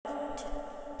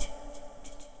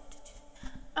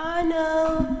I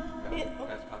know.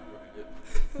 That's copyrighted.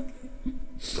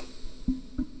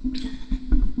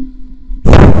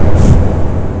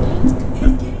 It's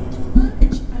getting too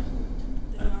much.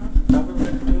 I thought we were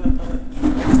going to do it. I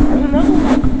don't know.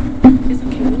 It's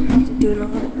okay. We don't have to do it all.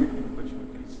 But you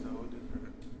would be so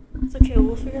different. It's okay.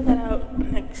 We'll figure that out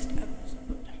next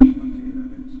episode. Okay, that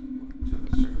is to the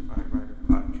Certified Writer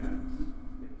Podcast.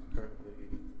 It's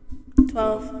currently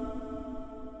 12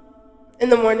 in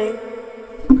the morning.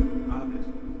 August.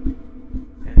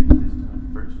 And this is our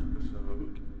first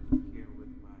episode here with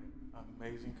my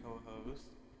amazing co-host.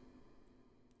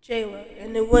 Jayla,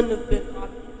 and it wouldn't have been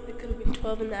obvious. It could have been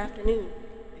 12 in the afternoon.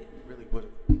 It really would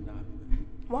have not been.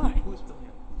 Why? Who's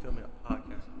filming a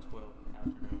podcast at 12 in the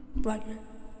afternoon? Black men.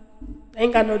 They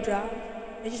ain't got no job.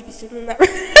 They just be sitting in that room.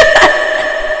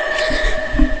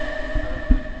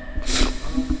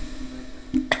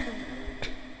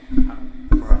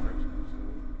 For our first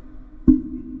episode, the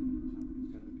topic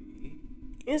is going to be,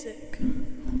 Music.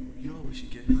 you know what we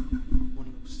should get? One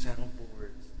of those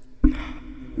soundboards.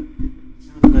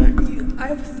 Sound effects. I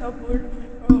have a soundboard on my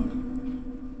phone.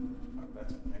 Oh,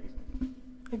 that's amazing.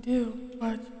 I do.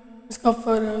 Watch. It's called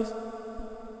Photos.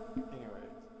 Anyways,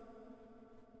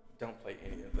 don't play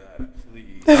any of that,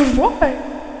 please. Why?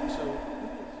 So,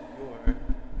 who is your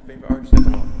favorite artist at the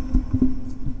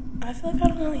moment? I feel like I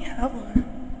don't really have one.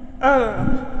 I don't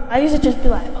know. I used to just be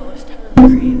like, oh, it's Tyler the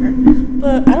Creator.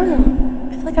 But I don't know.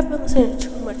 I feel like I've been listening to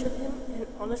too much of him, and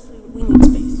honestly, we need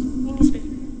space. We need space.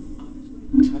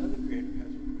 Honestly, Tyler the Creator has a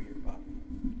weird body.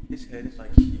 His head is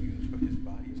like huge, but his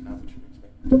body is not what you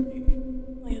expect it to be.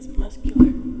 Like, it's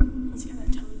muscular. He's kind of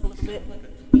toned a little bit. Like a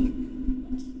twink.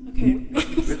 Okay. He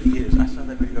really is. I saw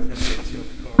that video of him dancing on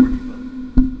the car where he's like,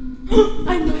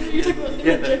 I know what you're talking about.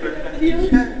 yeah, that video.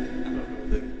 Yeah. I don't know what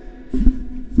it is.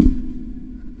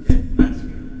 Yeah, that's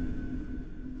good.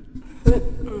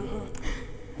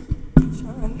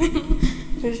 Shaun,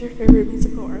 who's your favorite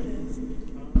musical artist?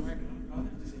 Right now, I'll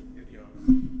have to say video.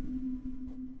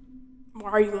 Why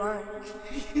are you lying?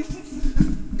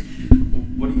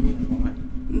 What do you mean why?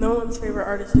 No one's favorite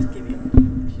artist is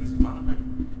Giveon. He's mine.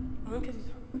 Only because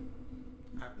he's hot.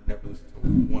 I've never listened to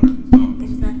one of his songs.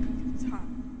 Exactly, because he's hot.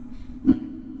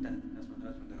 That's my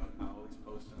husband now. I always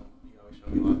post him. He always show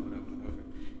me love, whatever.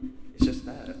 It's just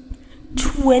that.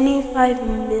 25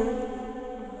 million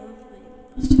monthly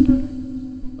listeners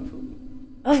Of who?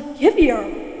 of Giveon.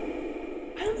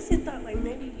 I honestly thought like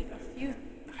maybe a few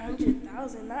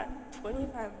 100,000, not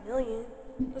 25 million.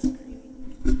 That's crazy.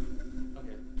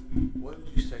 Okay. What would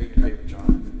you say your favorite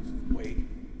genre is? Wait.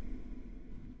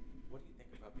 What do you think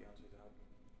about Beyonce's album?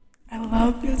 I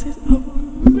love Beyonce's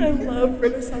album. I love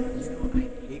Renaissance. I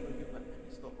hate when people are like, man,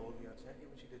 it's the old Beyonce. I hate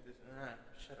when she did this. Nah,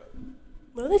 shut up.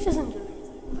 Well, they just enjoy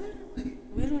music. Literally.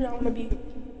 We do not want to be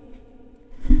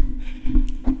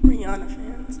Rihanna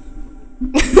fans.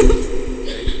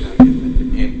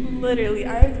 Literally,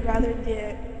 I'd rather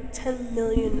get 10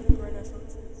 million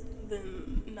Renaissances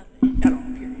than nothing at all,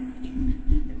 period.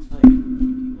 It's like,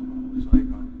 people are always like,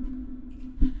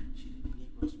 she didn't need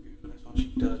Negro Spirit, but that's all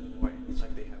she does more. And it's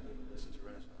like they have to listen to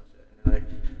Renaissance. And they're like,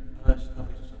 she's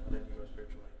probably just something that Negro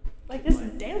spiritual. Like this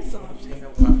dance song. I'm hanging out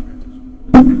with my friends.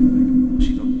 Like, oh,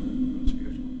 she's on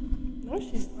spiritual. No,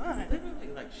 she's not. Literally,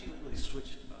 like, she literally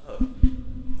switched up.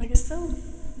 Like, it's so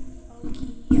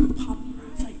funky and poppy.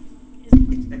 It's like,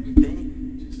 It's everything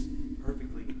just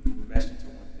perfectly meshed into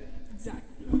one thing.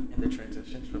 exactly. And the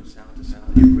transitions from sound to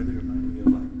sound, it really reminded me of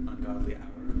like Ungodly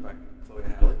Hour by Chloe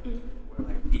Halle, where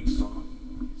like each song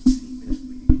seamless.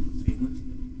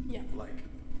 Yeah. Like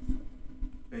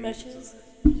Meshes.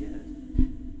 Yeah.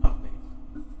 Amazing.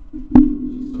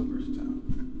 She's so versatile.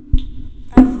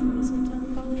 I've listened to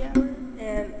Ungodly Hour,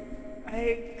 and I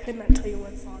could not tell you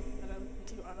one song that I listened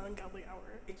to on Ungodly Hour.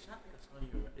 It's not like a song you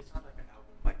remember. It's not like an album.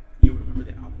 Like you remember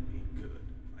the album being good.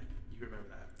 Like you remember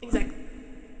that. Exactly.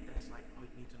 That's like all you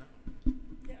need to know.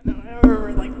 Yeah, no, I don't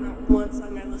remember like not one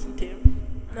song I listened to.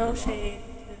 No shade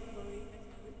to Chloe.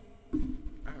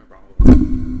 I remember all of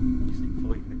them. You say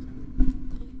Chloe Halle.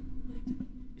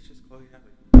 It's just Chloe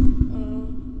Halle.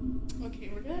 Okay,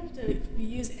 we're gonna have to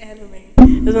use anime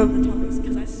as one of the topics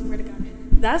because I swear to God,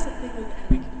 that's the thing in the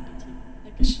anime community too.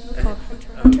 Like a show called Hunter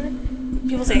x Hunter.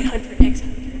 People say Hunter x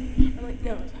Hunter. I'm like,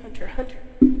 no, it's Hunter x Hunter.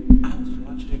 I was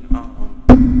watching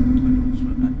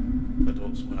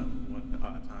Adult Swim one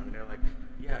time, and they're like,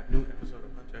 "Yeah, new episode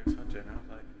of Hunter x Hunter," and I was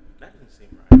like, "That doesn't seem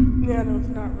right." Yeah, no, it's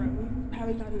not right. We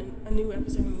haven't gotten a new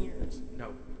episode in years.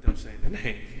 No, them saying the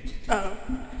name. Oh.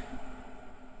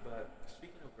 But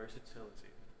speaking of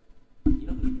versatility, you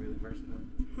know who's really versatile?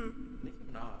 Nicki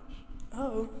Minaj.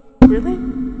 Oh, really?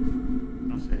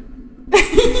 I'll say it.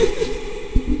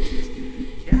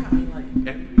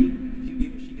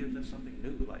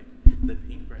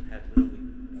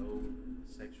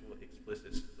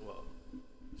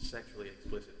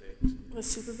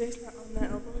 not on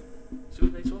that album.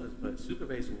 Super Bass was, but Super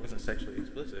Bass wasn't sexually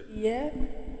explicit. Yeah.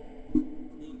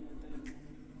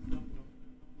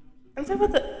 I'm talking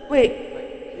about the wait.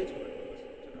 Kids would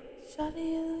listen to that.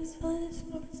 Shawty is full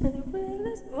smokes and the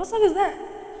realest. What song is that?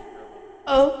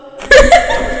 Oh.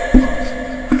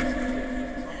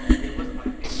 It wasn't like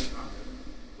Anaconda,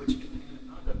 which is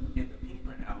Anaconda. In the Pink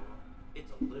Print album,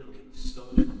 it's literally so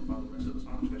different from all the rest of the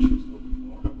songs because she's so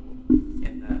vulnerable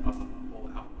in that whole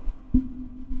album.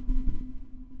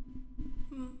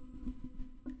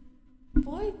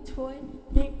 Boy, toy,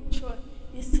 big Troy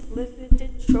used to live in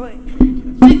Detroit. And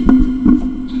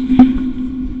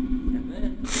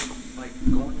then, like,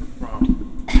 going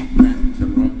from Pink Print to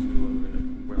Romance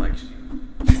Reloaded, where, like,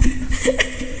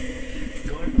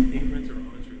 going from Pink Print to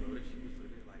Romance Reloaded, she was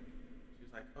literally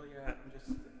like, oh yeah,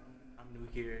 I'm new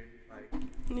here, like,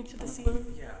 New to the scene.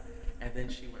 yeah. And then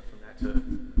she went from that to,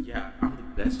 yeah, I'm the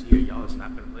best here, y'all is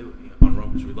not gonna play with me on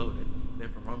Romance Reloaded.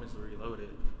 Then from Romance Reloaded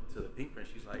to the Pink Print,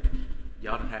 she's like,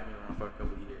 y'all done had me around for a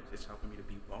couple of years. It's time for me to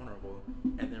be vulnerable.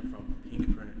 And then from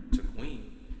Pink Print to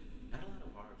Queen, not a lot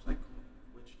of barbs, like,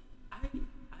 which I can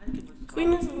listen to.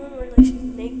 Queen is the one where like she's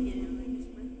naked and like it's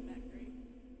right in the back, right?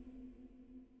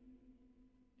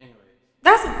 Anyways.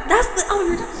 That's the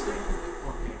you're talking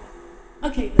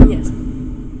about. Okay, then yes.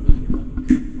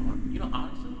 You know,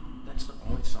 honestly, that's the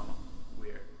only song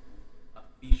where a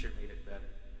feature made it better.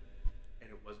 And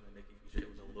it wasn't a Nicki feature, it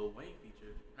was a Lil Wayne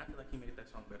feature. And I feel like he made that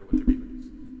song better with the remix.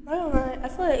 I don't know. I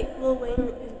feel like Lil Wayne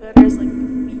is better as like a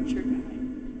feature guy,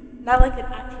 not like an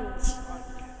actual song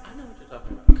guy. I know what you're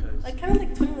talking about because, Like kind of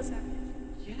like 21 Savage.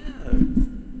 yeah, I'll be honest.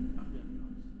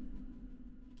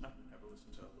 I've never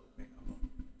listened to a Lil Wayne album.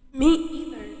 Me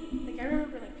either. Like I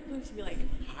remember like people used to be like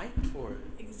Hyped for it,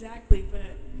 exactly, but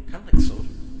kind of like Soulja.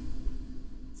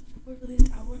 Soulja Boy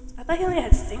released albums. I thought he only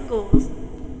had singles.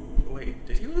 Wait,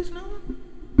 did he release an album?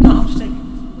 No, I'm just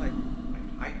saying, like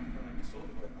hyped for like a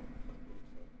Soulja Boy album.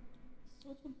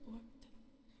 Soulja Boy,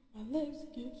 my legs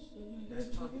get so. That's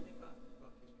talking about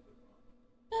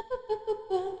I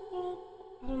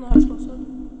don't know how to spell Soulja. I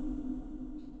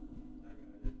got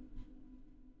it.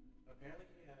 Apparently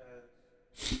he has.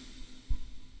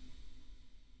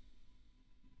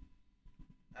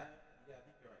 Yeah, I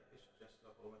think you're right. It's just a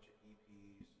whole bunch of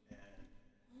EPs and.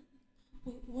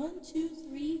 Wait, 1, 2,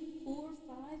 3, 4,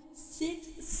 5, 6,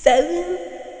 7.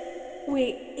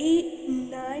 Wait, 8,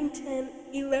 9, 10,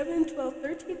 11, 12,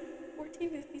 13, 14,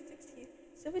 15, 16,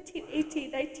 17,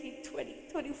 18, 19, 20,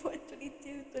 21,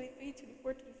 22, 23,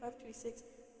 24, 25, 26,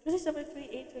 27,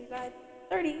 28, 29,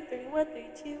 30, 31,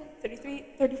 32, 33,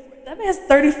 34. That man has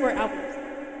 34 albums.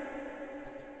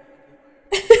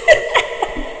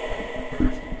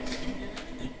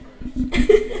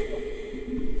 Yo,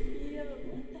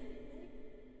 what the heck?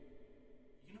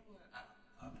 You know what? Music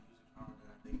genre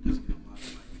that I think doesn't get a lot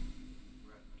of like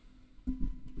rap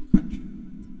country.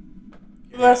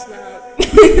 Let's not.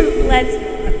 Let's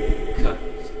not. Because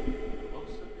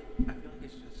most of it, I feel like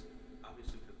it's just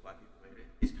obviously because black people made it.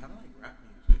 It's kind of like rap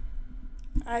music.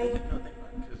 I Think about it,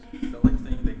 because the only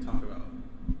thing they talk about,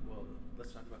 well,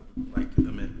 let's talk about like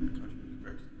them in country music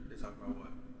first. They talk about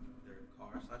what? Their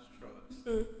cars/trucks,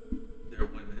 their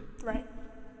women, right.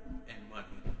 and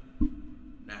money.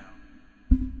 Now,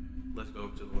 let's go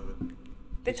to the women.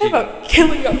 They talk about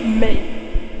killing a man.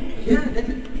 Yeah,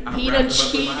 He done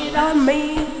cheated on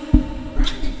me.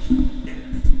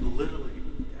 And literally,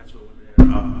 that's what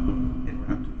women in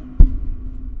rap do.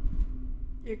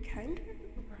 You're kind of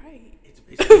right. It's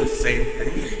basically the same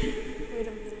thing. Wait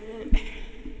a minute.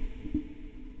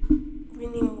 We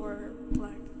need more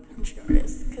black country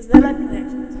artists. Because then I can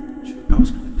actually. I was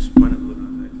kind of disappointed with Lil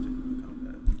Nas X didn't become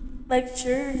that. Like,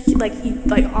 sure,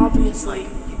 like, obviously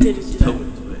didn't do toe that.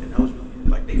 into it, and that was really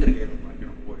like they could have given him like an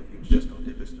award if he was just gonna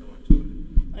dip his toe into it.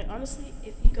 Like, honestly,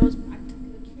 if he goes back to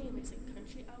country and makes a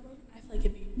country album, I feel like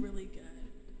it'd be really good.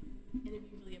 And it'd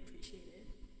be really appreciated.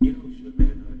 You know who should have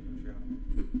made another country album?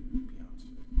 Beyonce.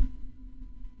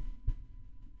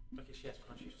 Okay, she has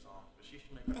country songs, but she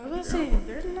should make a I was country gonna say, album.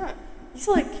 they're not. You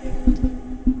still like Kevin?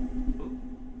 Who?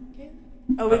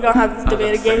 Oh, we're gonna have this debate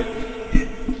I was again.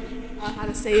 How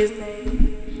to say his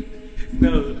name.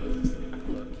 No.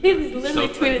 He literally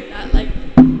tweeted that, like,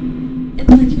 and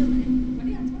like, he was like, what are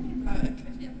y'all talking about?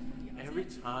 Every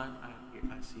time I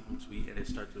see him tweet and it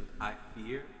starts with "I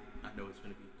fear," I know it's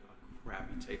gonna be a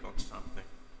crappy take on something.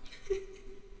 Oh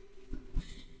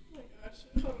my gosh,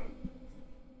 hold on.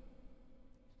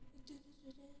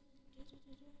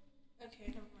 Okay,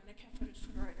 never mind. I can't find his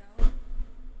Twitter right now.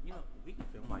 You know, we can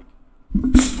film like 4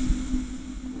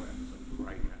 episodes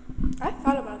right now. I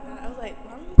thought about that. I was like,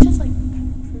 why don't we just like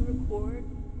kind of pre-record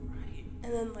Right.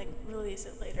 and then like release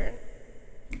it later?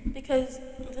 Because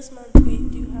this month we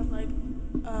do have like,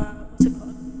 what's it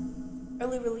called?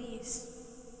 Early release.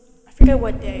 I forget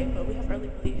what day, but we have early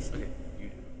release. Okay, you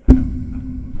do. I don't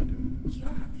know if I do. You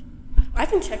don't have I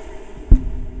can check for you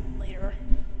later.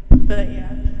 But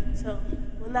yeah, so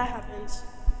when that happens,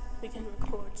 we can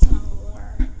record some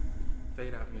more.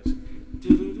 Fade out music.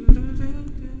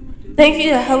 Thank you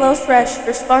to HelloFresh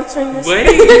for sponsoring this. Wait,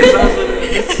 because I was going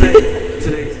to say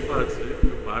today's sponsor,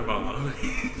 my mom.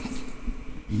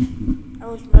 I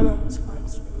wish my mom was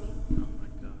sponsoring me. Oh my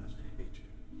gosh, I hate you.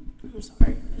 I'm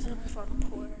sorry. This is my fault. I'm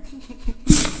poor.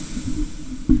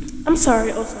 I'm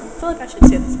sorry. Also, I feel like I should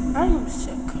say this. I'm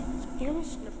sick. So hear me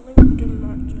sniffling. Do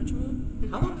not judge me.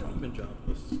 How long have you been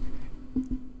jobless?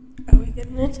 Are we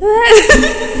getting into that?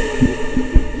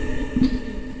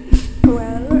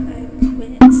 Well, I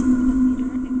quit the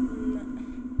theater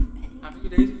How many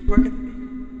days did you work at the theater?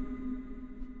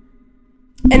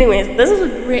 Anyways, this is a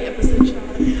great episode,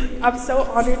 Shaun. I'm so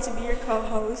honored to be your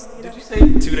co-host. Did you say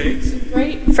 2 days?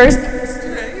 Great first episode.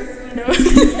 2 days? You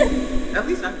know. At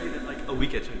least I made it like a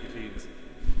week at Chuck E. Cheese.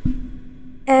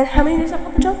 And how many days at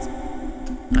Papa John's?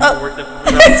 I worked at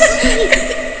Papa John's.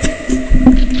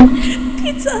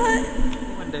 Pizza Hut.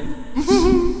 1 day.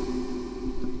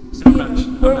 I'm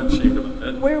not ashamed about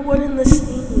that. We're one in the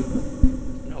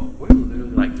same. No, we're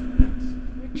literally like twins.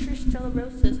 We're Trish Della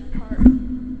Rosa's at heart.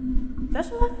 That's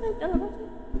what I think, Della Rosa.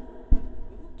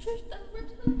 Trish Della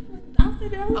Rosa. I'll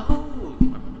figure it out. Oh.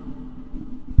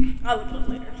 I'll look it up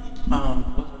later.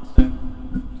 What was I saying?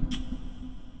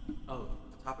 Oh,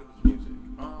 the topic was music.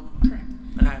 Correct.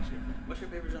 And actually, what's your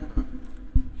favorite genre?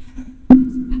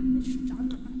 Which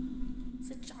genre? It's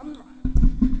a genre.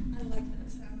 I like that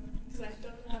sound because I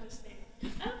don't know how to say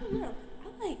it. I don't know.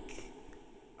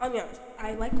 I'll be honest.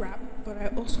 I like rap, but I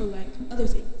also like other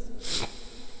things.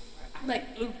 I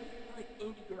like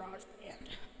indie garage band.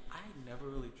 I never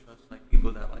really trust like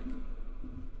people that like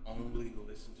only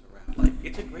listen to rap. Like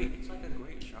it's like a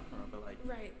great genre, but like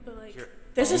Right, but like you're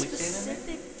there's a only fan of it?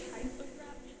 specific type of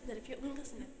rap that if you only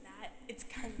listen to that, it's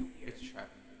kind of weird. It's trap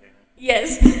music.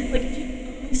 Yes, like if you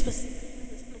only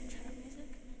specifically listen to trap music,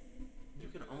 You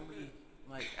can only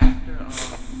like after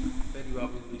Fetty Wap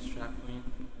released Trap Queen.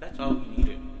 That's all we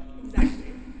needed.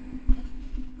 exactly.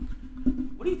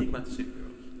 What do you think about the City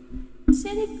Girls?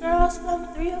 City Girls from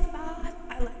 305.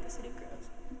 I like the City Girls.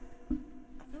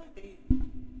 I feel like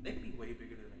they could be way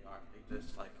bigger than they are. If they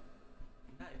just like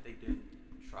not if they didn't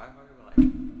try harder, but like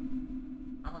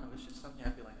I don't know. It's just something I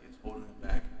feel like it's holding them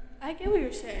back. I get what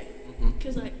you're saying, Mhm.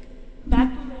 because like back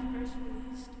when they first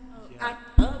released Yeah.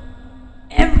 Act Up,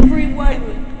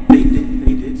 everyone. They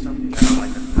did something that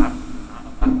like not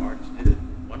a lot of artists did.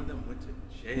 One of them went to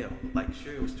jail. Like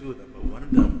sure it was 2 of them, but one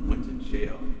of them went to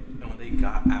jail. And when they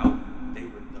got out, they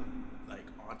were like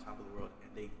on top of the world,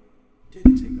 and they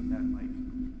didn't take up that like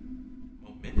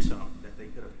momentum that they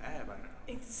could have had by now.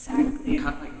 Exactly.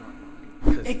 Kind of like Normani,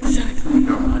 because Exactly.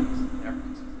 Normani's never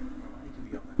consistent. Normani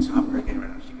could be on the top of her game right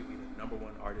now. She could be the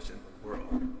 #1 artist in the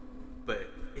world, but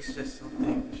it's just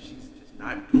something she's just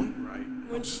not doing right.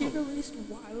 When she released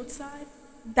Wild Side,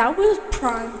 that was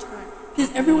prime time.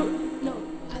 Because everyone, no,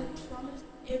 I promise,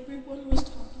 everyone was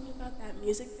talking about that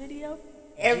music video.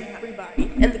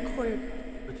 Everybody. And the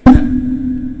choreography. But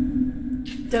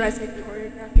you Did I say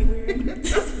choreography weird?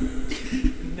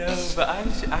 no, but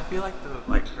I feel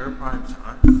like her prime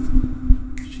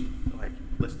time. She like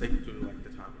let's take it to like the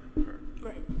time of her.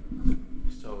 Right.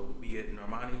 So be it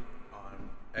Normani on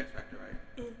X Factor,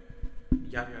 right?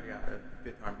 Yada yada yada.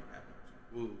 Fifth Harmony happens.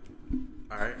 Woo.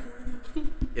 All right.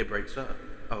 It breaks up.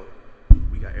 Oh,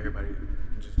 we got everybody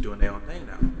just doing their own thing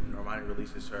now. Normani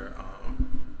releases her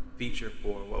feature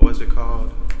for what was it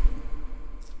called?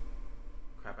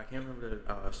 Crap, I can't remember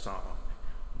the song,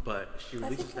 but she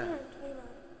releases that.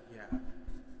 Yeah,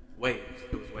 Waves.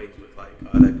 It was Waves with like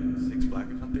that dude Six Black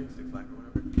or something, Six Black or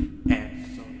whatever. And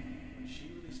so when she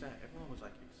released that, everyone was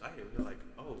like excited. We were like,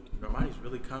 oh, Normani's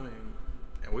really coming,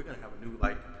 and we're gonna have a new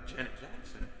like Janet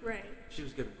Jackson. Right. She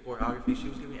was giving choreography. She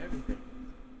was giving everything.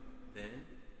 Then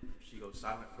she goes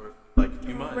silent for like a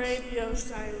few months. Radio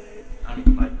silent. I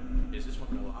mean, like, is this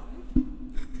one alive?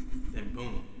 Then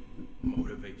boom,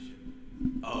 motivation.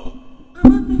 Oh.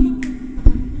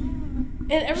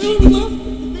 And everyone loved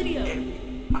the video.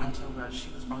 I'm talking about she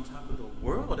was on top of the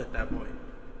world at that point.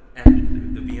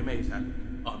 And the VMAs had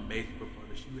amazing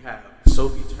performance. You have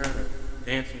Sophie Turner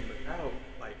dancing in the crowd.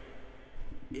 Like,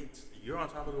 you're on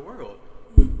top of the world.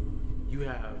 You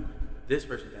have this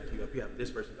person back you up. You have this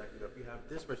person back you up. You have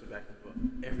this person back you up.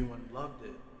 Everyone loved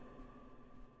it.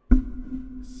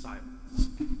 Silence.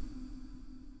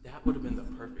 That would have been the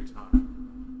perfect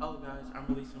time. Oh, guys, I'm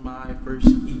releasing my first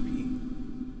EP.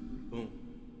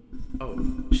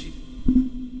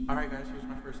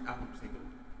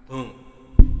 Boom.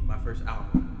 My first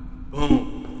album.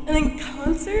 Boom. And then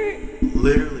concert.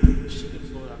 Literally, she could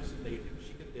have sold out a stadium.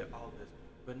 She could have did all this.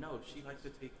 But no, she likes to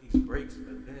take these breaks.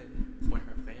 But then when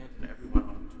her fans and everyone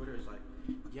on Twitter is like,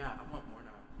 yeah, I want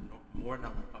more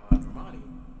now, Normani.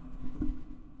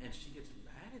 And she gets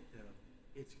mad at them.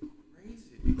 It's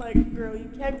crazy. Like, girl, you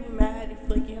can't be mad if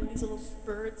like you have these little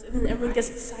spurts and then everyone gets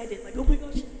excited, like, oh my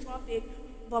gosh, she's dropping,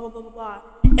 blah blah blah blah blah,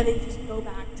 and then you just go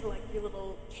back to like your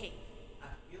little cave. I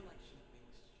feel like she thinks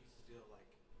she's still like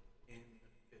in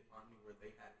Fifth Harmony where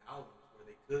they had albums where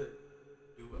they could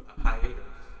do a hiatus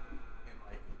and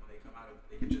like when they come out of it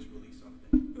they could just release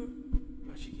something.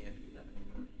 But she can't do that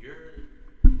anymore. You're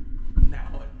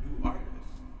now a new artist.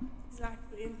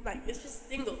 Exactly, and like it's just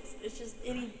singles. It's just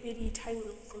itty bitty tiny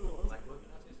little singles. Like what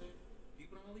Beyonce said,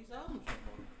 people don't release albums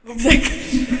anymore.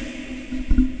 Exactly.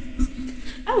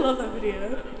 I love that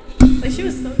video. Like she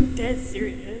was so dead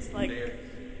serious. Like, girl,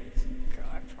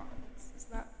 I promise, it's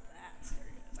not that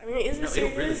serious. I mean, is it serious?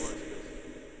 It really was.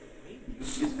 Maybe you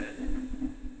just had.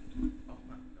 Oh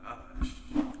my gosh.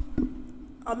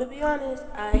 I'm gonna be honest.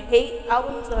 I hate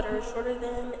albums that are shorter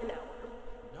than an hour.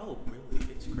 No, really,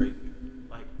 it's crazy.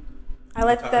 Like I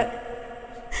like that.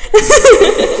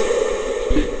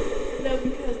 No,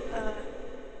 because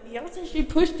Beyonce, she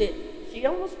pushed it. She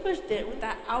almost pushed it with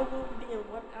that album being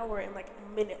 1 hour and like a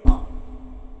minute long.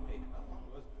 Wait, how long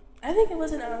was it? I think it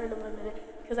was an hour and 1 minute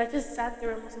because I just sat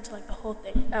there and listened to like the whole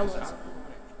thing at once. When it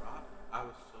dropped, I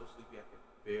was so sleepy I could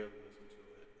barely listen to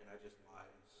it, and I just lied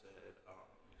and said,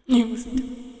 You listened to it?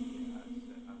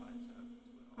 yeah, I lied and said.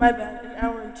 My bad, an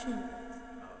hour and 2 minutes.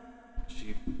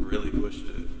 She really pushed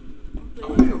it.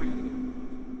 Oh, Really? yeah, we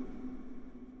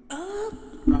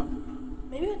gotta get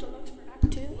Maybe a deluxe for Act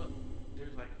 2. well,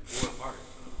 there's like 4 parts,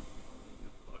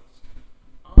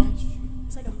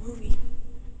 It's like a movie.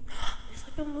 It's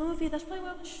like a movie. That's probably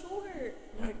why it was short.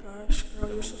 Oh my gosh, girl,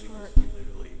 you're so smart.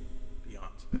 Literally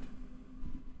Beyonce.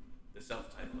 The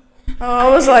self-titled. Oh, I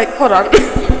was like, hold on. Like,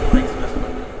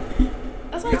 specified.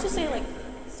 That's why I was just saying like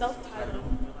self-titled.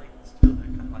 But like, still that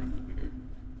kind of like weird.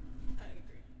 I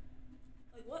agree.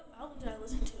 Like, what album did I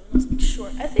listen to? And I was like,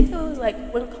 short. I think it was like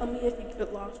when Call Me If You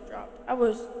Get Lost dropped. I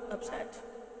was upset.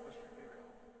 What's your favorite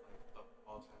album, like, of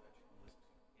all time that you can listen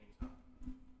to anytime?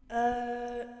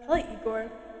 Probably Igor.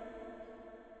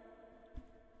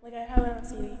 Like, I have it on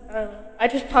CD. I don't know. I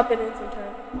just pop it in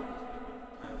sometimes.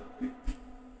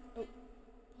 Oh.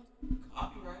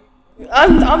 Copyright?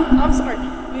 I'm sorry.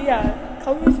 But yeah,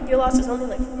 Call Me If You Get Lost is only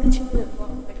like 42 minutes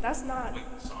long. Like, that's not. Wait,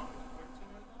 the song is 42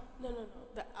 minutes long? No.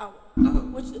 The album. Oh.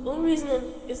 Which the only reason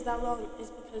it's that long is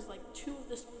because like 2 of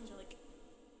the songs are like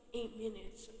 8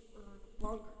 minutes or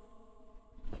longer.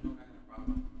 You know what I had a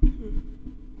problem with?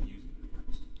 Music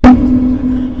videos.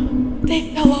 They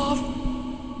fell off. A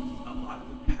lot of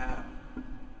them have,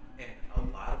 and a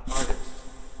lot of artists,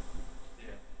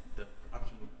 the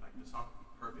production would like the song would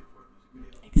be perfect for a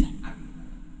music video. Exactly. I mean,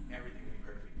 everything would be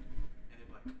perfect, and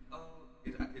they're like, oh,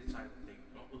 it's either they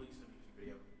don't release a music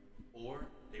video, or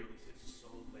they release it so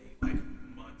late, like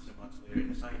months and months later,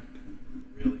 and it's like,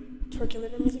 really?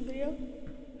 Twerkulator music video?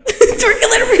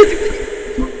 Twerkulator music video.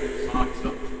 Song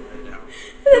itself was right down. And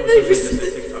It then was just a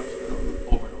TikTok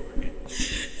over and over again.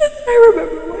 I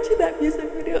remember watching that music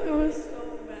video. It was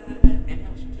so bad. And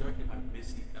that was directed by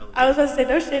Missy Elliott. I was about to say,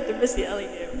 no shit to Missy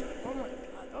Elliott. But oh my god,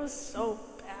 that was so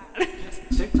bad.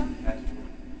 TikTok has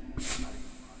ruined it.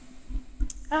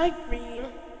 I agree.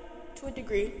 To a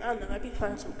degree. I don't know. I'd be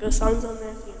finding some good songs on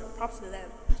there. So, you know, props to them.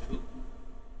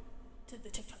 To the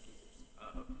TikTok users.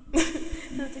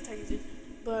 To the TikTok users.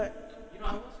 But, You know,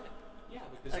 I wasn't. Yeah,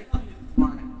 because they don't even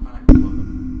find people.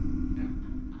 Yeah.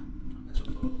 That's a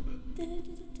little bit.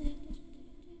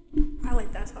 I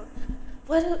like that song.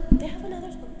 What? They have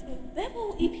another song too. They have a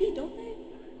whole EP, don't they?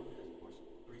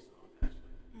 Three songs,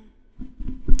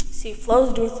 actually. See,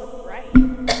 Flo's doing something right.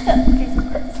 Jesus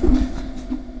Christ. I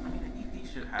mean, the EP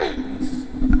should have at least.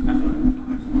 That's what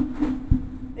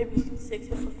Maybe 6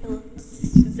 if we're feeling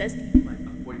zesty. like a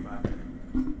 45 minute.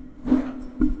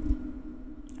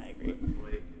 I agree.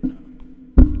 Wait, no.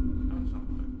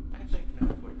 Actually, no,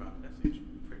 45. That seems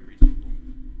pretty reasonable.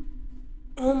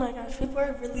 Oh my gosh, people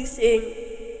are releasing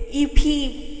EP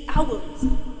albums.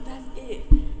 That's it.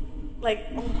 Like,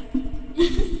 oh my god.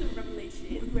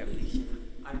 Revelation.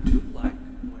 I do like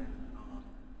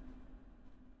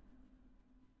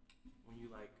when you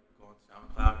like go on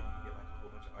SoundCloud and you get like a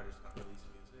whole bunch of artists unreleased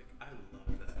music. I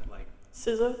love that. Like,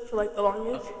 SZA for like the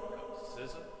longest. okay, bro,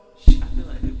 SZA, I feel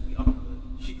like we all know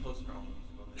that she posts her own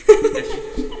music on this. And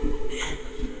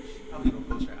she probably gonna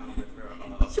post her album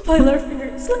for She probably let her finger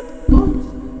slip. that's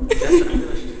what I feel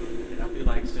like she's doing. And I feel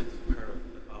like since her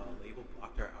label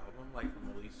blocked her album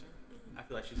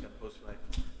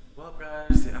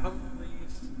guys, the album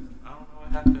released. I don't know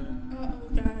what happened. Uh-oh,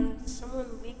 guys.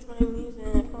 Someone leaked my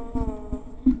music. Oh.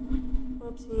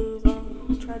 Whoopsies.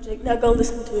 Oh, tragic. Now go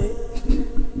listen to it.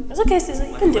 It's okay,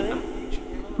 Susan. You can do it.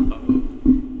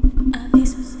 I'll be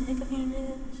so sick of hearing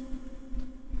this.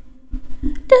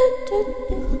 I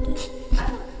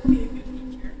don't be a good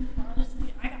teacher.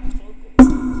 Honestly, I got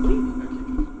vocals.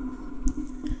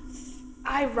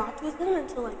 I rocked with him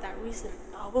until like that recent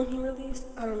album he released.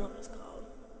 I don't know what it's called.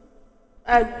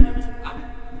 I have no idea. I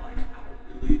don't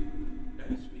really.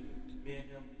 That's sweet. Me and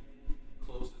him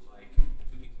close as like 2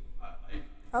 weeks apart. Like,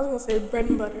 I was gonna say bread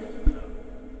and butter.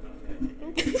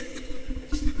 okay.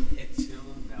 Until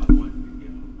that one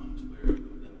video on Twitter of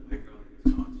that white girl at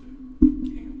his concert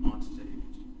came on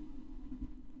stage.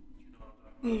 You know what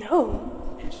I'm talking about?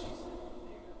 No. And she said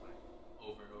nigga like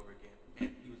over and over again. And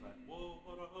he was like, whoa,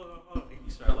 hold on. And he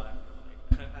started laughing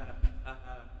like, ha ha ha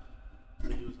ha. And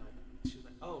he was like, she was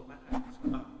like, oh, my God,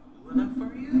 cool enough for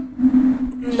you?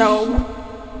 No.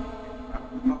 I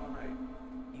was all right.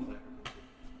 He let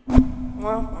her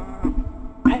on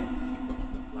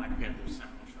the Black Panther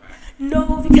soundtrack. No,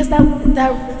 because that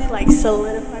really like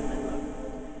solidified my love.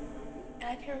 And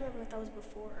I can't remember if that was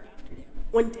before or after Damn.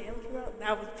 When Damn came out,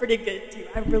 that was pretty good too.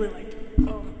 I really liked it.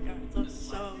 Oh my god, it was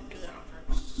so good. The soundtrack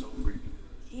was so freaking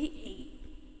good. He ate,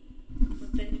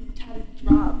 but then he had a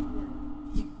drop where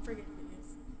he friggin' is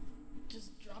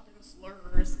just dropping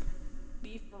slurs.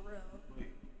 Be for real.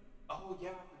 Wait. Oh yeah,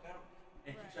 I forgot.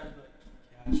 And he tried to be like,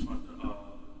 yeah, I just want to. Yeah,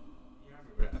 I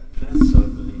remember that. That's so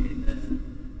funny.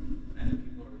 And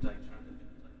people were like trying to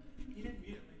like, he didn't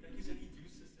mean it like that. He said he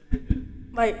used to say it.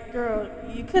 Like, girl,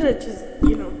 you could have just,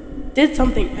 did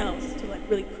something else to like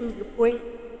really prove your point.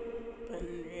 But no.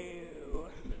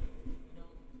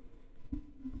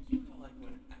 You know, like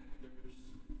when actors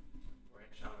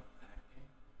branch out of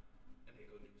acting and they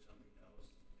go do something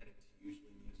else, and it's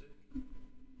usually music.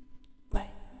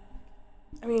 Like,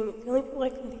 I mean, the only people I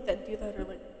can think that do that are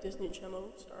like Disney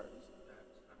Channel stars.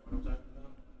 That's kind of what I'm talking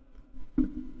about.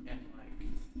 And like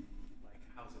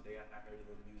how's the day I heard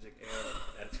the music era?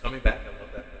 That's coming back. I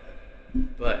love that for that.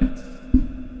 But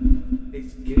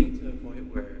it's getting to a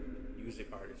point where music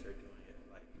artists are doing it.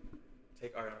 Like,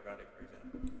 take Ariana Grande for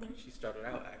example. She started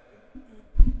out acting,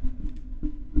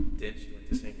 then she went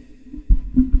to singing.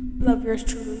 Love yours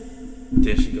truly.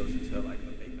 Then she goes into like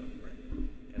a makeup brand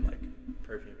and like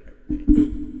perfume and everything.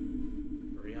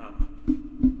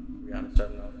 Rihanna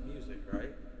started off with music,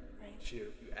 right? Right. She did a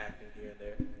few acting here and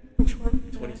there. Which one?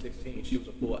 2016, she was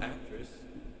a full actress.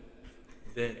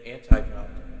 Then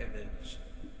anti-dropped, and then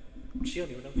she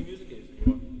don't even know who music is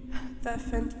anymore. That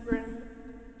Fenty brand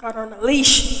got on a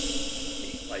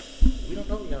leash. Like, we don't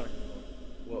know Rihanna anymore.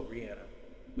 Well, Rihanna.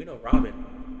 We know Robin.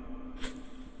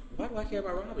 Why do I care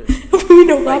about Robin? We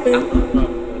know Like, Robin. I love Robin, but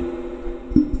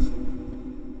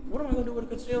what am I gonna do with a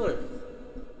concealer?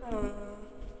 I don't know.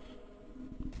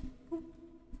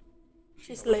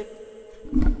 She slipped.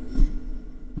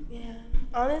 Yeah.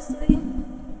 Honestly,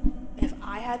 if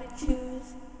I had to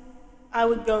choose, I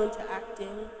would go into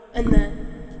acting and then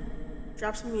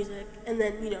drop some music and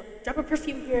then, drop a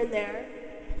perfume here and there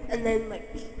and then, like,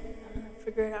 I don't know,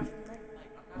 figure it out from there.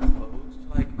 Like, I'm not opposed to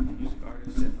like music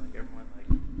artists and like everyone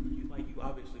you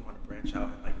obviously want to branch out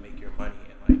and like make your money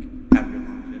and like have your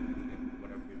longevity in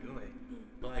whatever you're doing.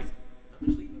 But like, I'm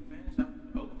just leaving fans out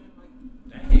open.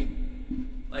 Like, dang,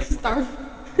 like Starve.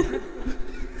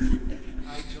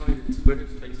 I joined a Twitter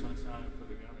space one time for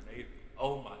the Rihanna Navy.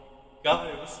 Oh my god,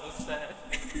 it was so sad.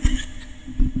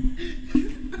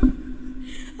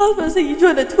 I was about to say, you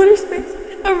joined a Twitter space?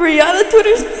 A Rihanna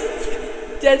Twitter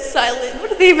space? Dead silent.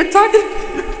 What are they even talking about?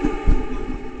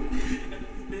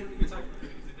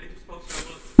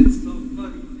 It's so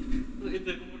funny. Look at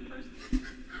the one person.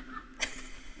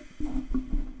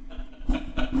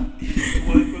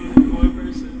 one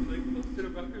person like posted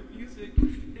about her music.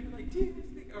 They were like, dude, this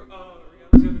thing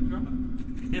Rihanna's gonna drop.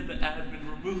 And the admin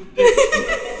removed it.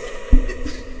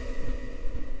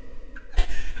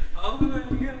 Oh my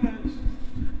gosh.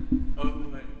 Oh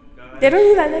my god. They don't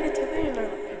need that negativity in their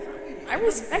life. I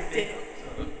respect it.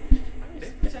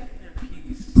 They're protecting their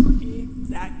peace.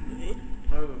 Exactly.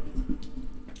 Oh.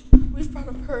 We've brought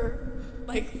up her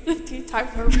like 15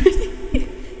 times already.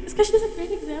 It's because she's a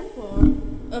great example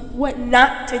of what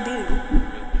not to do.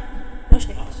 No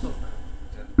shame. Also,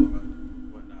 example of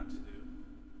what not to do.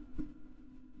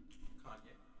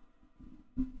 Kanye.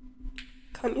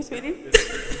 Kanye, sweetie.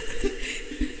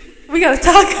 We gotta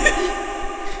talk.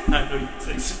 I know you'd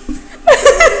say so.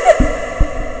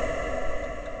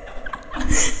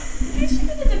 You should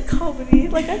get into comedy.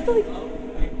 Like, I feel like. Oh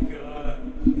my god.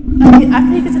 I mean,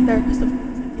 after he gets a therapist, of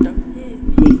course, like,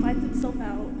 he finds himself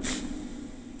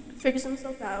figures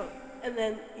himself out, and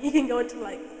then he can go into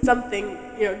like something,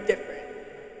 different,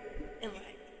 and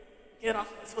like get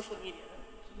off of social media.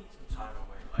 He needs some time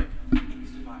away. Like he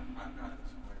needs to not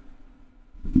somewhere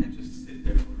and just sit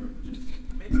there for just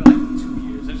maybe like 2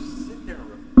 years and just sit there and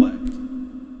reflect.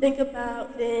 Think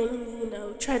about things,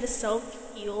 try to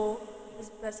self-heal as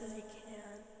best as he can.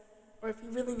 Or if he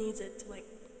really needs it, to like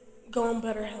go on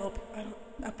BetterHelp.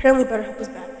 Apparently BetterHelp is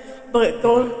bad. But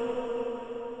go on,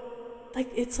 like,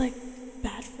 it's like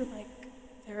bad for like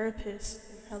therapists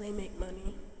and how they make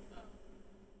money.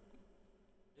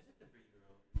 Is it the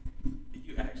 3-year-old? Did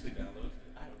you actually download it?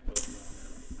 I haven't posted on there.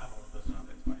 I haven't posted on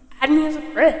that twice. Add me as a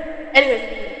friend. Anyways,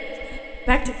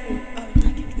 back to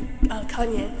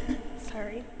Kanye.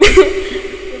 Sorry.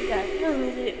 Yeah, you don't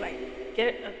need to like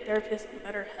get a therapist and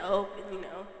better help, and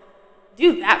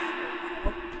do that for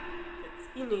a while. Because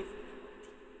he needs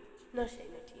no shade,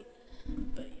 no tea.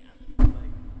 But yeah.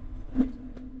 Like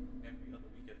every other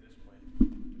week at this point,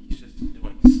 he's just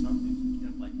doing something.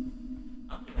 I'm like,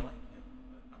 I'm gonna like him,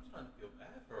 but I'm starting to feel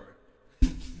bad for her.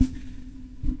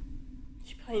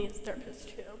 She probably needs a therapist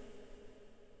too.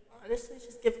 Honestly,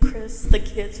 just give Chris the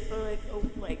kids for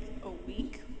like a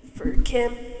week for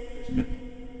Kim. She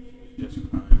was just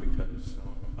crying because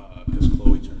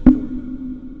Chloe turned 40.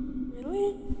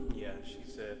 Really? Yeah, she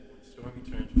said when Stormy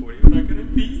turns 40, I'm not gonna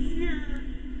be here.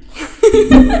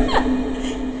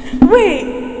 Wait,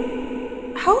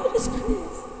 how old is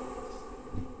Chris?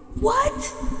 What? I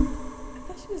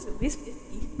thought she was at least 50.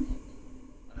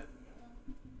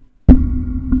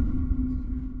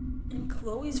 And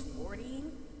Chloe's 40?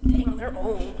 Dang, they're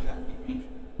old. Oh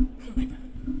my god.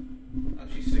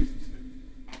 She's 66.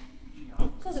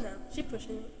 Close enough. She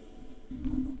pushing it.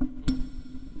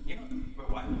 For a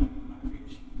while, I figured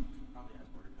she probably has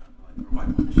more to come. But like, for a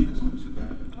while, she doesn't look too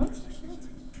bad. Honestly, she looks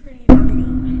pretty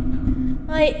darn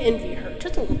good. I envy her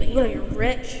just a little bit. You're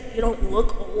rich. You don't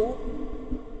look old.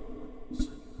 So you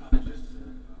kind of just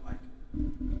like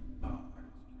artists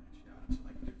branch out into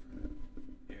like different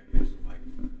areas of like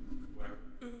whatever.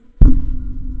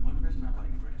 One person I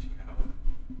like branching out is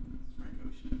Frank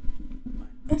Ocean.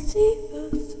 I see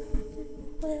those.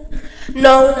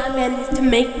 No, that man needs to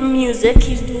make music.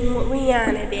 He's doing what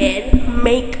Rihanna did.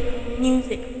 Make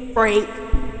music, Frank.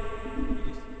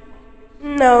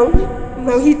 No,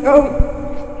 he don't.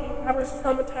 I was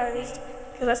traumatized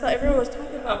because I saw everyone was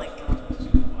talking about like.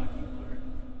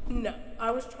 No, I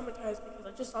was traumatized because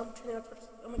I just saw him trending on Twitter.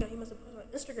 Oh my god, he must have posted on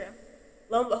Instagram.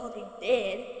 Lo and behold, he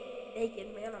did.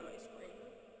 Naked man on my screen.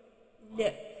 No,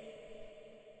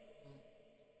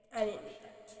 I didn't need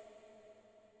that.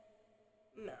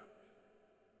 No.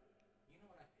 You know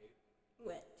what I hate?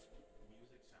 What?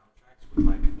 Music soundtracks with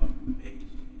like a bass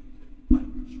like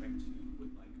straight to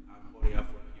with like I'm holding out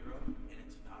for a hero and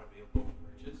it's not available on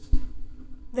purchase.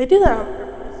 They do that on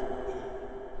purpose.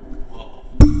 Well,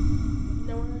 You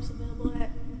know where it's available at?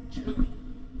 Germany.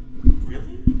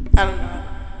 really? I don't know.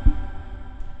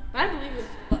 I believe it's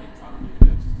like. Probably it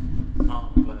is. But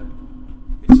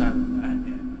besides that, and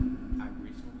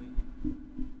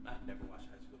I've never watched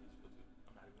High School Musical 2.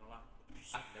 I'm not even gonna lie.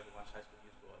 I've never watched High School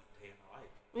Musical a day in my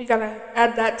life. We gotta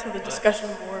add that to the discussion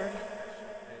board.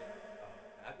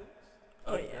 Fabulous?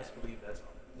 Oh yeah. Best believe that's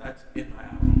in my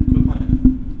album. Quit playing.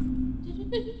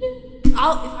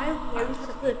 If I learned how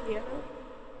to play piano,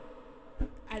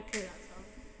 I'd play that song.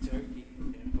 Turkey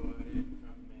imported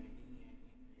from Maine.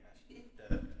 Yeah, she did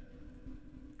that.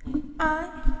 I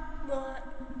want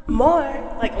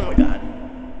more. Like, oh my god.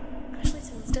 Ashley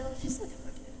Tisdale, she's so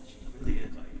talented. She really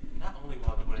is. Like, not only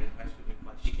while doing it in high school, but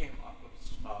like she came off of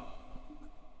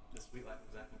the Sweet Life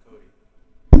of Zach and Cody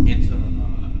into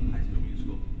High School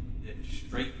Musical, then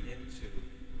straight into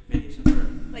Phineas and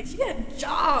Ferb. Like, she got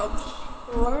jobs.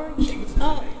 She was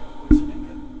Up.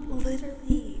 amazing.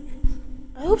 Literally.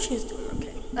 I hope she's doing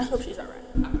okay. I hope she's alright.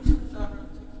 I was just around TikTok on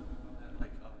that,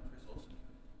 like Chris Olsen.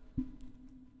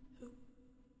 Who?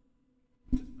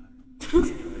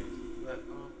 Doesn't matter. Anyways, but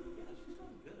yeah, she's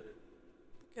doing good.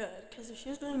 Good, because if she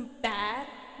was doing bad,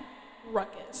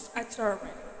 ruckus, I'd start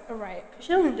a riot. Because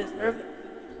she doesn't deserve it.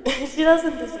 She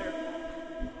doesn't deserve that.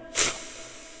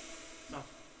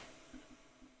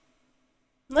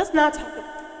 Let's not talk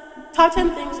about top 10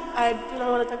 things I do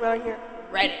not want to talk about on here.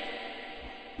 Reddit.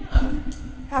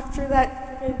 After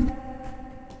that,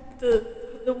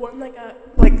 the one that got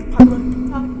like popular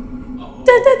on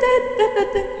TikTok.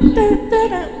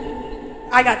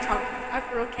 I got traumatized. I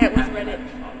for real can't with Reddit.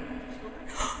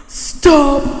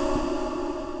 Stop.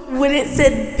 When it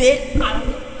said bit,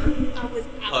 I was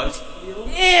out. Ew.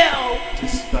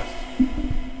 Disgusting.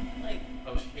 Like,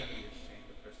 Oh, she gotta be ashamed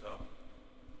of herself.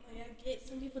 like, I get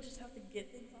some people just have to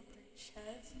get things off their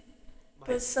chest.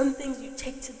 But some things you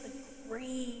take to the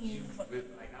grave. Like, I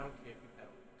don't care if you had a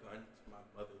gun to my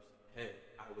mother's head.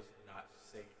 I was not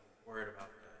saying a word about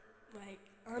that. Like,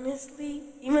 honestly,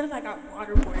 even if I got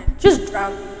waterboarded, just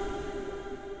drown me.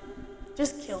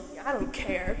 Just kill me. I don't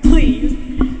care. Please.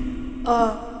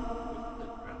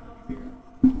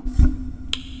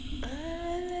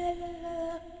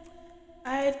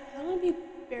 I'd probably be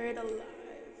buried alive.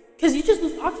 Because you just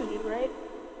lose oxygen, right?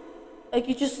 Like,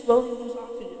 you just slowly lose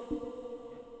oxygen.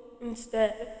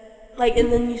 Instead. Like,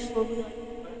 and then you slowly,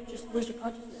 like, just lose your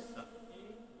consciousness.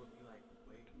 Suffocating would be, like,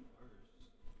 way worse.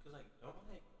 Because, like, don't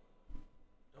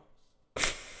some people,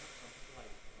 like,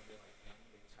 when they, like,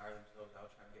 they tire themselves out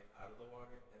trying to get out of the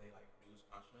water, and they, like, lose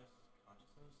consciousness?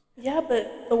 Yeah, but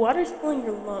the water's filling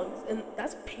your lungs, and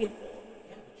that's painful.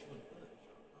 Yeah, but you wouldn't feel it if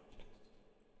you're unconscious.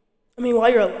 I mean, while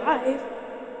you're alive,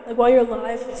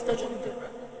 you're still trying to do it.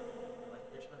 Like,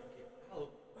 you're trying to get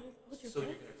out, so you're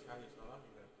going to tire yourself out,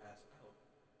 you're going to pass out.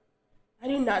 I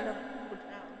do not know how people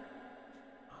drown.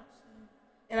 Honestly.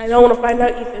 And I don't want to find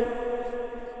out either.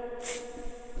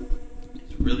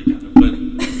 It's really kind of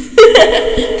funny.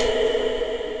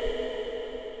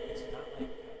 It's not like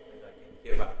they like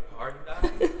get hit by a car and die,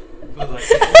 but like.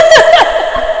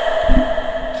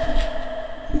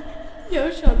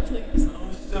 Yo, Shaun, please.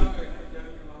 I'm sorry, I know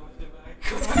your mom was hit by a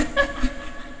car.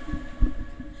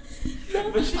 No,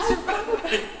 But she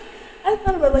survived. I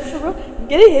thought about, like, for real,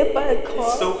 getting hit by a car.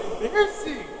 It's so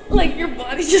embarrassing. Like, your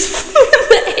body just flew in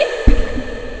the air.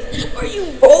 Or you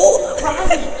rolled.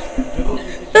 Right. No,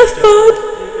 That's fun.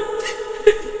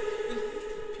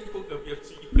 People come up to you.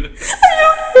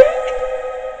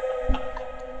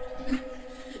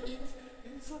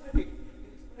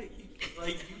 It's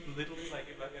like you literally, like,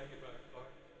 if I got hit by a car,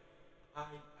 I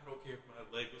don't care if my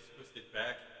leg was twisted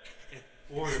back and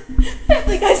forward.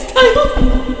 Family Guy style.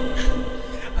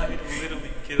 I'd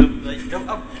literally get up like, no,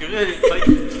 I'm good. Like,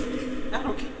 I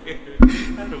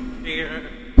don't care.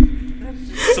 That's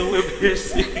just so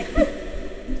embarrassing.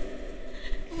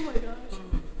 Oh my gosh.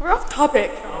 We're off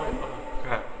topic, Shaun. Oh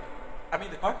crap. I mean,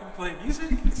 the car can play music.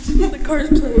 The car's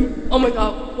playing. Oh my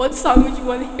god, what song would you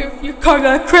want to hear if your car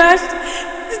got crashed?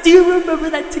 Do you remember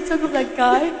that TikTok of that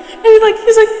guy? And he's like,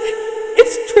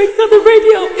 it's Drake on the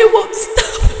radio. It won't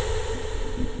stop.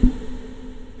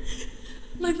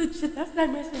 Like, legit, that's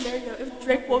nightmare scenario. If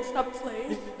Drake won't stop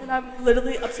playing and I'm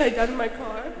literally upside down in my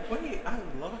car. Wait, I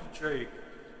love Drake.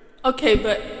 Okay,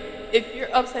 but if you're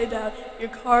upside down, your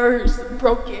car's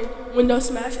broken, window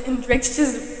smashed, and Drake's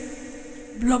just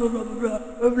blah blah blah blah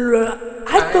blah blah.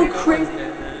 I'd go crazy.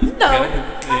 No.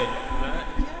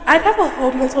 I'd have a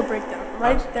whole mental breakdown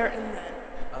right there and then.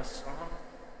 A song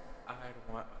I'd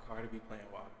want a car to be playing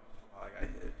while I got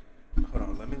hit. Hold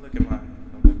on, let me look at my playlist.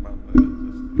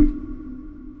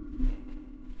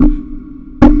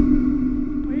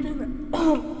 Why are you doing that? Why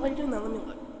are you doing that? Let me look.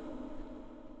 Ooh,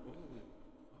 what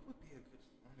would be a good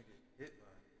song to get hit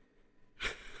by?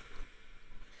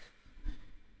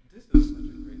 This is such a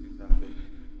crazy topic.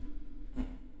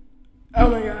 Oh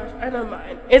my gosh, I know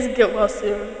mine. It's Get Well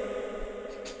Soon.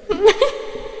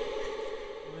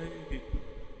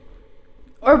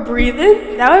 Or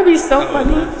Breathing? That would be so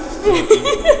funny.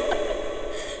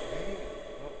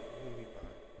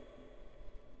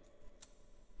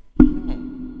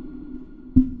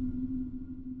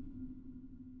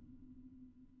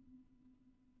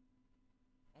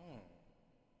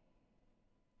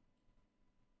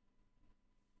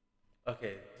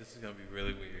 Okay, this is gonna be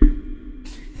really weird.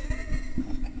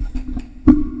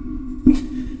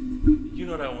 You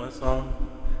know that one song?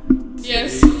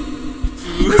 Yes.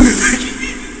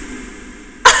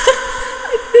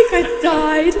 I think I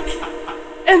died.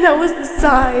 And that was the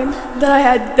sign that I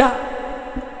had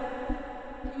died.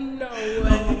 No way.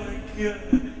 Oh my god.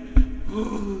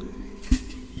 Ooh.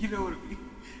 You know what I mean?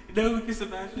 You know what just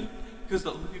imagine? Because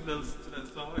the only people that listen to that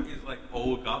song is like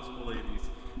old gospel ladies.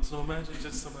 So imagine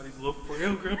just somebody's little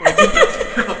frail grandma.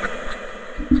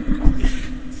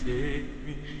 Take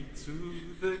me to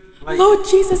the like, Lord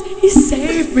Jesus, He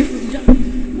saved me from dying.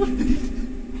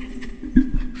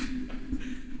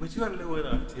 But you wanna know what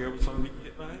a terrible song we can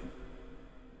get by?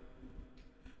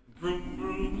 Broom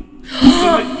broom.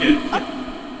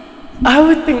 I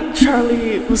would think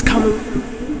Charlie was coming for me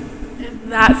if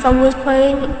that song was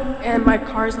playing and my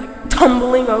car's like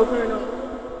tumbling over and over.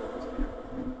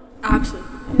 Absolutely.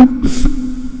 You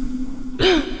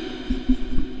know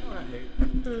what I hate?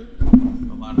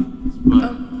 A lot of things,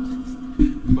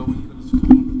 but when you go to school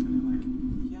and they're like,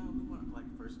 yeah, we want like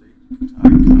first date stuff.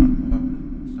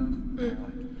 And they're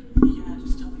like, yeah,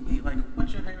 just tell me, like,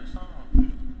 what's your favorite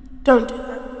song? Don't do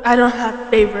that. I don't have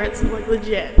favorites, like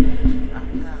legit. I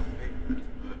have favorites,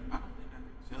 but I don't think I have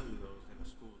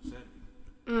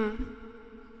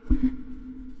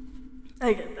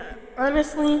I get that.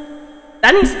 Honestly,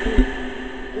 that needs to be.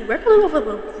 We're coming up with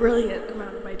a brilliant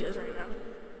amount of ideas right now.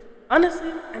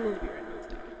 Honestly, I need to be writing this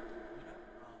down.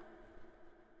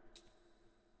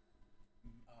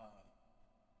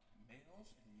 Males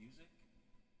in music,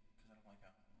 because I don't like how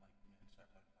like men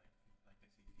start talking like they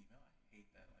say female. I hate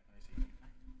that. Like when they say female, I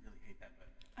really hate that.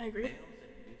 But I agree. males in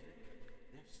music,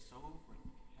 they're so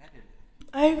repetitive.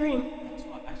 I agree. That's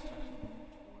why I started to lean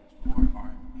towards more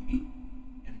R&B,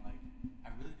 and like I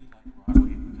really do like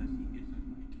Broadway because he isn't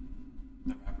like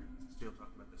the rapper still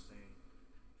talking about the same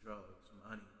drugs,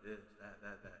 money, this, that.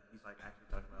 He's like actually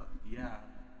talking about, yeah,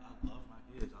 I love my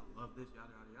kids, I love this,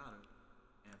 yada yada yada,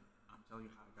 and I'm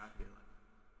telling you how I got here. Like,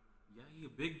 yeah, he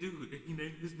a big dude, and he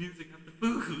named his music after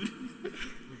food,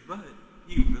 but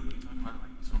he really talking about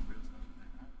like some real stuff.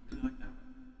 And I really like that.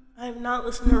 I have not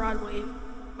listened to Rod Wave.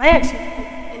 My ex,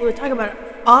 and he would talk about it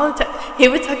all the time. He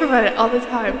would talk about it all the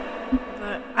time,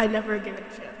 but I never give it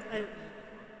a chance.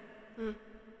 Ruby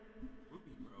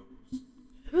Rose.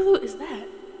 Who is that?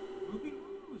 Ruby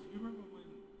Rose. You remember when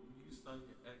you saw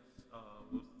your ex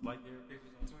was like your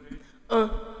pictures on Twitter?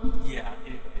 Yeah.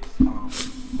 Anyways,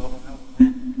 Love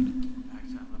Alabama. Back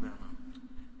to Alabama.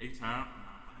 A-Town.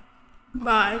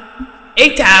 Bye.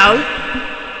 A-Town.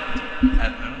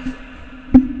 Atlanta.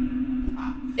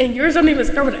 And yours don't even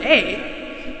start with an A.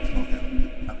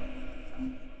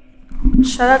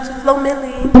 Shout out to Flo Millie.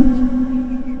 You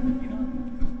know,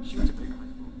 she went to bigger high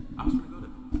school. I was gonna go to.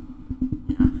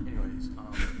 Yeah. Anyways, but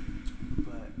he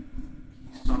saw like brother,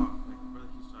 he saw. He was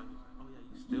like, oh yeah,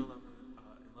 you still in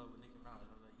love with Nicki Minaj? I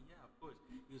was like, yeah, of course.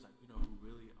 He was like, you know who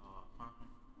really found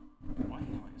him? Why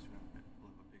you know on Instagram and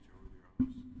pull up a picture of Ruby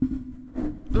Rose?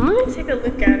 Let me take a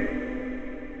look at her.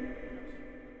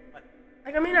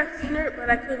 Like, I mean, I've seen her, but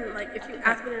I couldn't, like, if you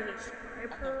asked me to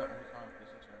describe her.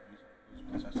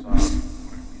 Because I saw one of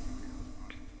her music videos on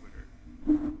Twitter.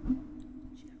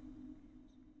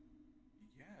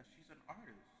 Yeah, she's an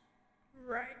artist.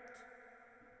 Right.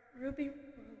 Ruby Rose.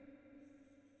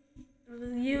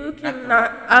 You cannot.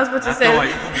 I was about to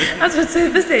say,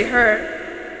 this ain't her.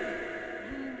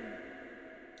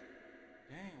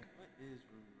 Dang, what is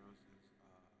Ruby Rose's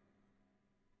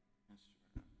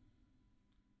Instagram?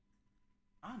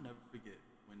 I'll never forget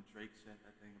when Drake said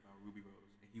that thing about Ruby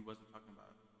Rose, and he wasn't talking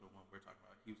about the one we're talking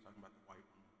about. He was talking about the white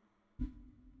woman.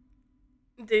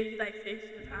 Did he, like, say she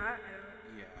was hot? I don't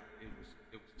know. Yeah, it was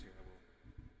terrible.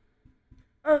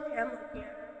 Okay, I'm looking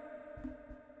at her.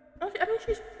 Oh, I mean,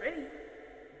 she's pretty.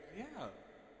 Yeah,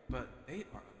 but they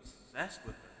are obsessed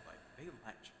with her. Like, they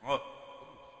latch on. Oh,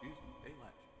 excuse me, they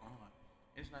latch on.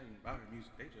 It's not even about her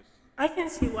music. They just. I can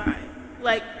see why.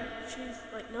 Like, she's,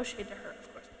 like, no shade to her,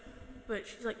 of course. But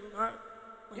she's, like, not,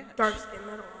 like, dark skinned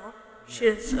at all. Yeah. She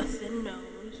has a thin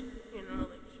nose, you know,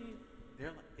 like, they're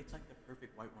like, it's like the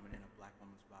perfect white woman in a black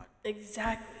woman's body.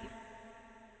 Exactly.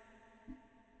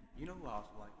 You know who I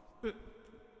also like?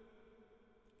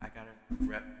 I gotta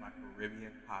rep my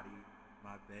Caribbean hottie,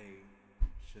 my bae,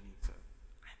 Shanita.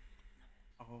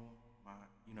 Oh my,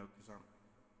 you know, cause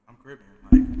I'm Caribbean,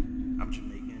 like I'm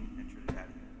Jamaican and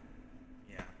Trinidadian.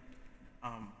 Yeah.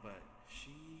 But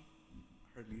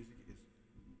her music is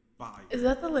fire. Is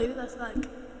that the lady that's like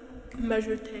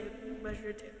measure tape?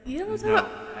 You know what I'm talking about?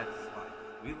 No, that's Spice.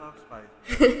 We love Spice.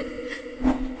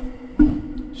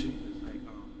 She is like,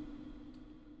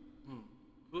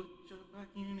 put your back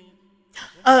in it.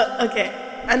 Okay.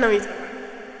 I know what you're talking about.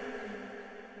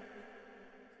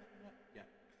 Yeah.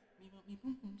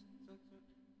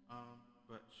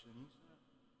 But Shanita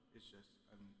is just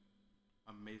an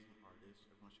amazing artist.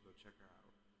 Everyone should go check her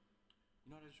out.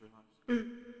 You know what I just realized?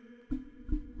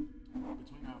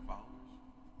 Between our followers,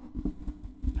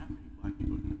 not many black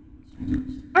people are listening to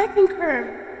this. I concur.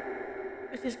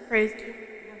 Which is crazy. We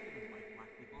don't even like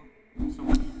black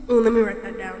people. Ooh, let me write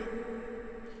that down.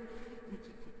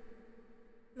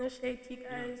 No shade to you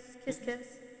guys. Kiss, kiss.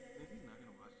 If he's not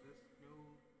gonna watch this,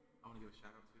 I want to give a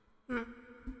shout out to.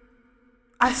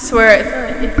 I swear,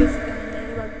 if it's the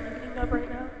name I'm thinking of right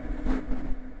now.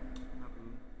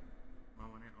 My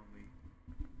one and only.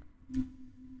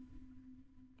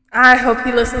 I hope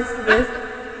he listens to this.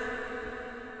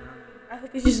 I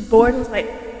hope he's just bored and is like,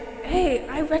 hey,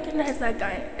 I recognize that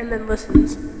guy, and then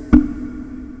listens.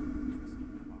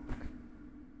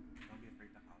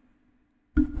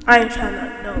 I ain't trying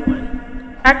to no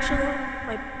one. Actually,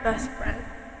 my best friend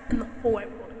in the whole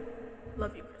wide world.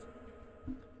 Love you, Crystal.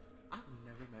 I've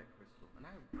never met Crystal, and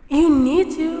you need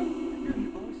to.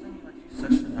 You always tell me like she's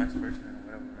such a nice person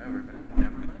and whatever, but I've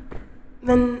never met her.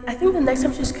 Then I think the next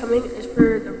time she's coming is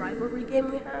for the rivalry game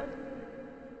we have.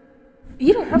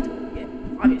 You don't have to win the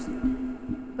game, obviously.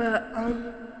 But I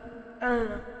don't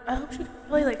know. I hope she could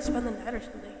probably like spend the night or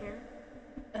something here.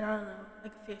 And I don't know,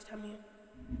 like FaceTime you.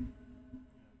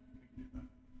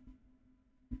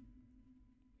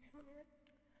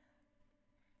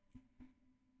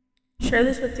 Share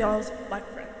this with y'all's black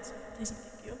friends. Please and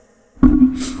thank you.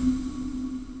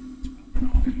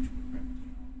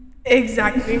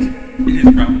 Exactly. It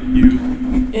is probably you.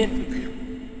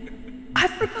 I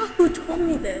forgot who told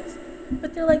me this,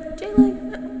 but they're like, Jayla, you're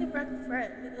my only black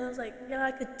friend. And I was like, yeah,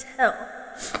 I could tell.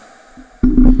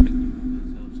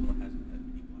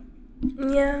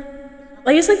 Yeah.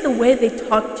 Like, it's like the way they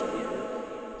talk to you.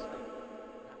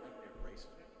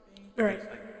 Right. It's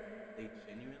like they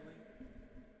genuinely,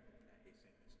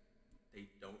 they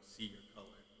don't see your color.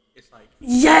 It's like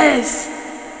Yes!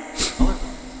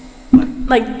 colorblind.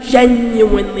 Like,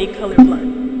 genuinely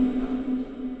colorblind.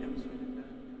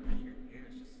 And your hair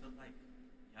is just so like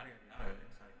yada yada yada.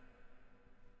 It's like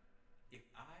if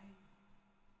I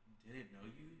didn't know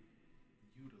you,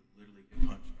 you would have literally get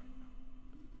punched right now.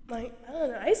 Like, I don't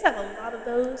know. I used to have a lot of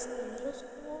those in middle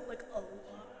school. Like, a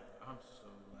lot. I'm so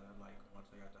glad like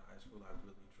once I got to high school, I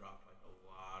really dropped like a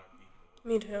lot of people.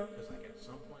 Me too. Because like at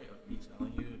some point of me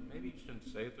telling you, maybe you shouldn't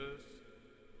say this,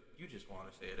 you just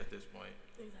want to say it at this point.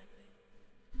 Exactly.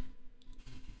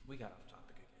 We got off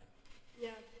topic again.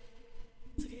 Yeah.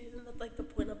 It's okay. Isn't that like the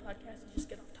point of podcast? To just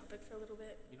get off topic for a little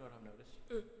bit? You know what I've noticed?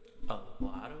 A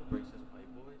lot of racist white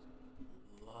boys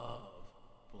love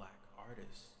black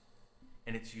artists.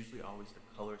 And it's usually always the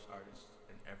colors artists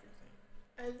and everything.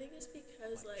 I think it's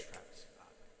because, like Travis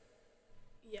Scott.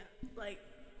 yeah, like,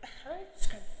 how do I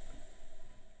describe it?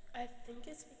 I think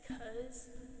it's because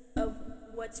of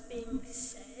what's being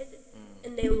said,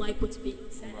 and they like what's being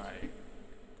said. Right.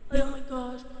 Like, oh my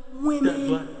gosh,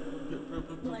 women.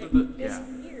 Like, it's yeah.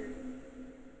 weird.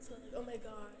 So, like, oh my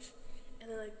gosh. And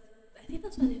then, like, I think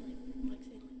that's why they like saying, like,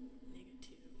 nigga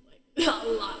too. Like, a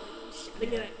lot. Like,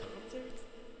 shouting it at concerts.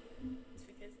 It's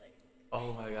because, like,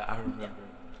 Oh my god, I remember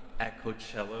at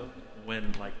Coachella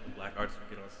when like the black artists would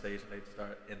get on stage and they'd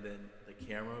start, and then the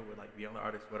camera would like be on the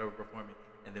artist, whatever, performing,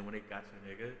 and then when it got to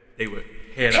nigga, they would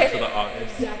head up to the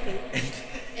audience. Exactly.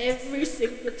 Every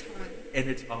single time. And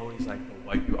it's always like the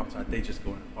white people outside, they just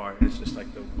going hard, and it's just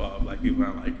like the black people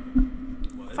are like,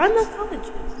 what? Find their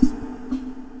colleges.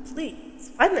 Please.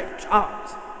 Find their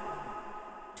jobs.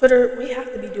 Twitter, we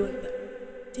have to be doing better.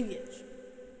 TBH.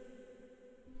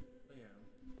 But yeah,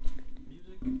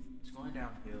 music is going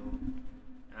downhill,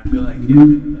 and I feel like in the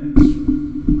next,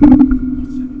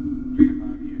 let's say, 3 to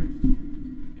 5 years,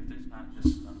 if there's not just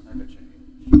some type of change,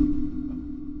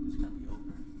 it's gonna be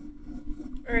over.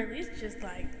 Or at least just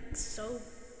like so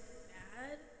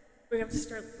bad, we're gonna have to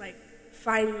start like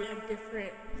finding a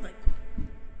different like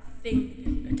thing to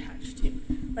get attached to.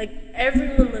 Like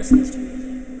everyone listens to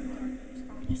music,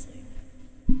 obviously,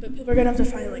 but people are gonna have to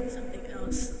find like something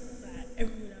else that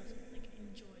everyone else like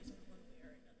enjoys in one way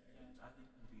or another.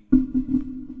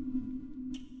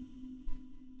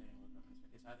 Yeah,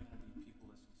 it's either gonna be people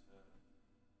listen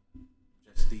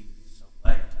to just these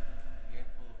select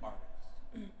handful of artists.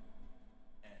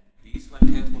 And these select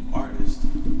handful of artists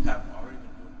have already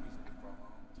been doing music for a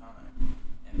long time,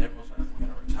 and they're most likely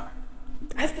gonna retire.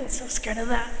 I've been so scared of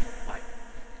that. Like,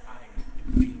 I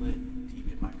feel it deep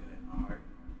in my gut and my heart.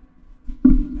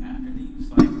 After these,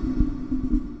 like,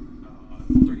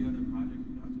 3 other projects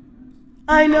we got to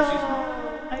I know.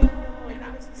 I know. And I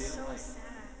This is feel so like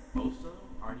sad. most of them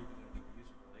aren't even going to be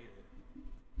music related.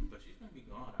 But she's going to be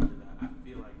gone after that. I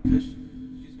feel like, because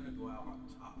she's going to go out on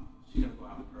top. She's going to go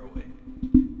out her way.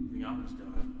 Rihanna's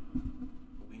done.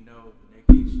 We know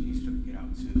Nicki, she's going to get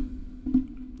out too.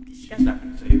 She's not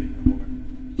going to save it no more.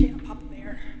 She got Papa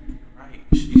Bear. Right.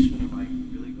 She's going to, like,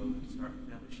 really go and start a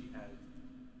family. She has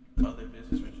other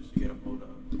business ventures to get a hold of.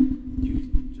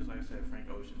 Just like I said, Frank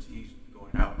Ocean's, he's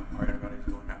going out. Ariana Grande's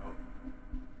going out.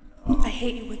 I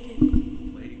hate you, Wicked.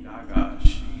 Lady Gaga,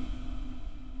 she,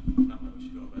 I don't know what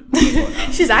she's doing, but she's going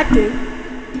out. She's acting.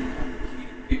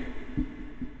 Here.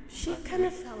 She kind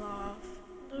of fell off.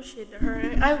 No shade to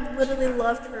her. I literally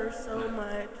loved her so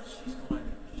much. She's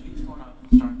going out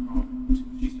to start her own too.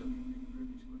 She's still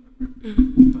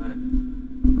but,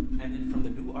 and then from the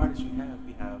new artists we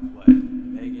have what?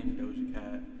 Megan, Doja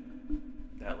Cat,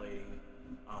 that lady,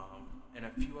 and a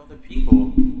few other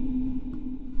people.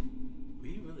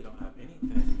 We really don't have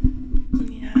anything.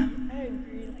 Yeah, I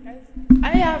agree. Like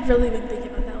I have really been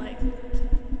thinking about that.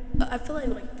 Like, I feel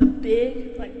like the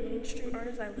big like mainstream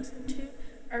artists I listen to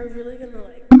are really gonna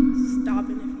like stop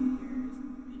in a few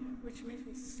years, which makes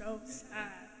me so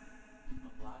sad.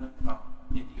 A lot of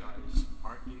indie artists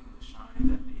aren't getting the shine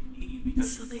that they need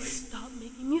because So they stop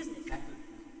making music.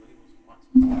 labels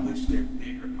want to push their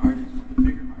bigger artists when the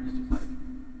bigger artists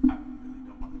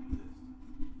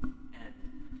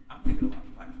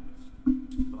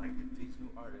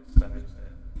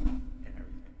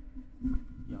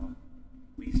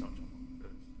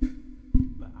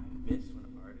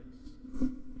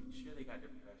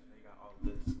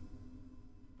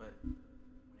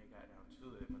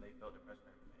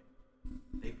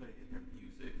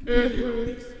that they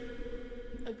released.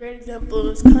 A great example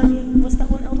is Kanye. What's that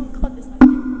one album called? It's like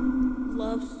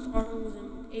Love Songs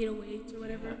and 808s or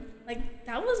whatever. Like,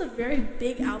 that was a very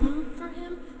big album for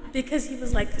him because he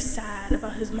was like sad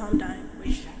about his mom dying.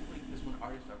 Exactly, because when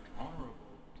artists are vulnerable,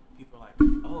 people are like,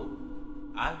 oh,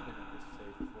 I've been in this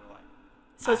stage before. Like,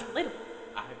 So it's relatable.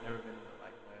 I have never been in it.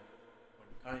 Like, when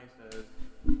Kanye says,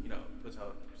 puts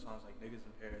out songs like Niggas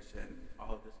in Paris and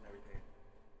all of this and everything,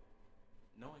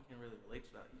 no one can really relate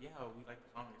to that. Yeah, we like the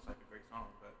song, it's like a great song,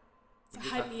 but It's a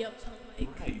hype me up song,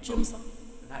 like right, gym song.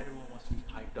 not everyone wants to be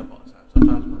hyped up all the time.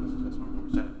 Sometimes when listen to a song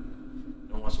number 7,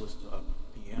 no one wants to listen to a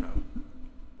piano,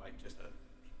 like just a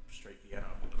straight piano.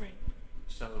 Right.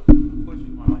 So, of course,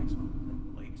 we want like something we can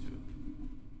relate to.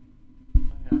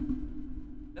 But, yeah,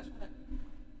 that's why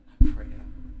I pray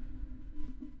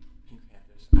Pink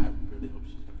Panthers. I really hope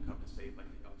she's gonna come and save like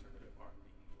the alternative R&B,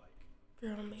 like.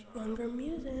 Girl, make longer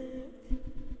music.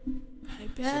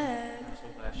 I bet. I'm so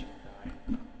glad she didn't die.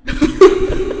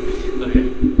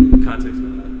 Okay, context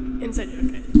of that. Inside joke.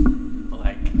 Okay.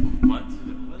 Like months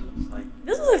ago, what was it like?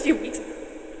 This was a few weeks ago. No,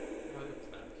 it was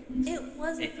not a few weeks ago. It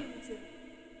was a few weeks ago.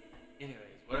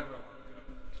 Anyways, whatever long ago,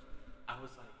 I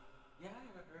was like, yeah, I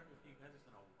haven't heard from Pink Panthers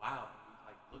in a while. And we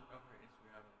like looked up her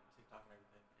Instagram and TikTok and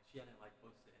everything, and she hadn't like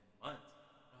posted in months.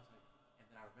 And I was like, and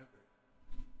then I remembered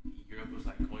Europe was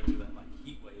like going through that like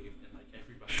heat wave, and like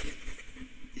everybody was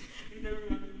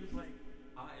like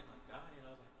high and like dying. And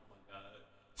I was like, oh my god,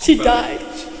 She died.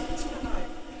 She's about to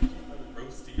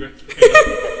roast you right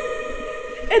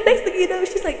there. And next thing you know,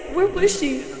 she's like, where was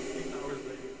she? And a few hours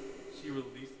later, she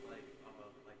released like some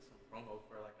promo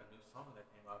for like a new song that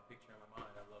came out, Picture in My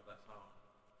Mind. I love that song.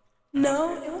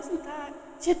 No, it wasn't that.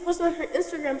 She had posted on her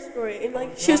Instagram story and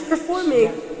like she was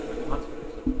performing.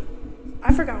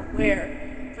 I forgot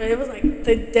where, but it was like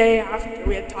the day after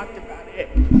we had talked about it.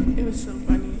 It was so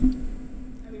funny. I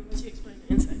mean, once you explain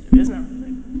the inside joke, it's not really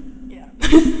like, yeah.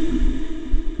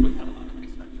 We had a lot of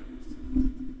inside jokes.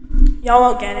 Y'all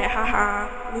won't get it,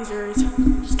 haha, losers.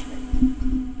 Just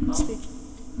kidding. Speaking.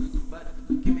 But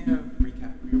give me a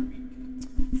recap of your week.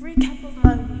 Recap of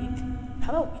my week. How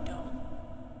about we don't?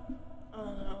 I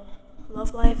don't know.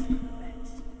 Love life?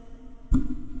 Best.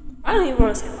 I don't even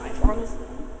want to say life, honestly.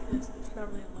 Because it's not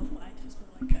really a love life. It's more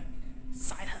like a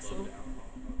side hustle.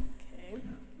 Okay.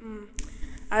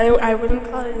 I wouldn't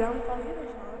call it a downfall either,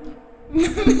 Sean.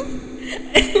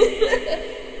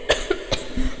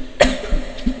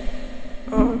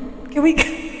 Can we... No.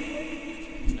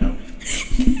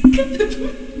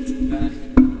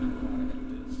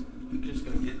 We're just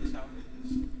gonna get this out.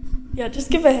 Yeah, just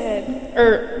give a head.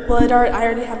 I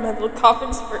already have my little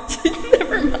coughing spurt.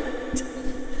 Never mind.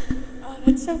 Oh,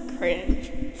 that's so cringe.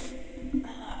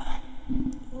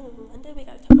 One day we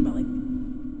gotta talk about, like,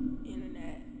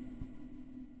 internet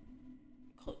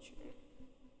culture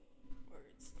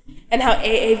words. And how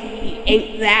AAV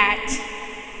ain't that.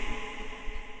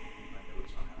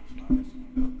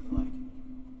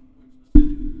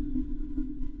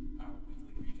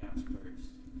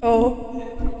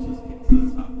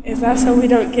 Oh, is that so we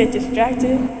don't get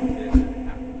distracted?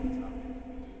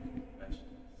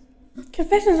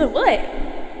 Confessions of what?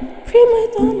 Prima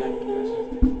donna.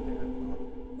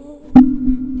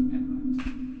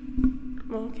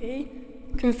 Okay.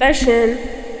 Confession.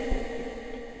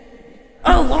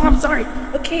 Oh, well, I'm sorry.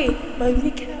 Okay, my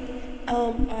recap.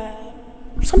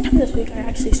 Sometime this week I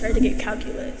actually started to get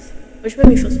calculus, which made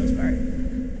me feel so smart.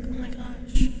 Like, oh my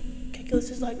gosh,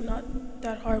 calculus is like not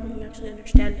that hard when you actually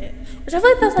understand it. Which I feel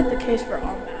like that's like the case for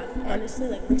all math, honestly.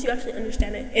 Like once you actually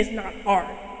understand it, it's not hard,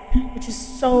 which is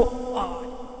so odd.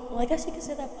 Well, I guess you could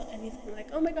say that about anything. Like,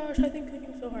 oh my gosh, I think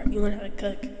cooking's so hard. You learn how to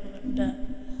cook. Duh.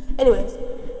 Anyways,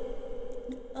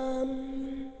 I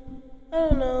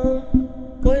don't know.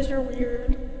 Boys are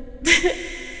weird.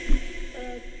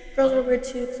 Girls are weird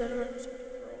too, because I don't know how to speak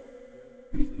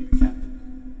girl.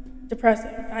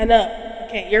 Depressing. I know.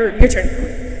 Okay, your turn.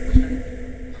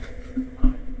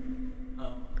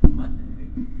 Monday,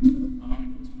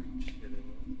 was pretty chill.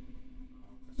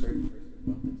 A certain person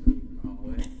bumped into me in the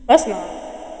hallway. Let's not.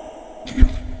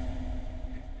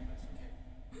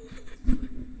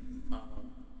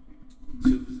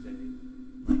 Tuesday,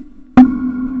 really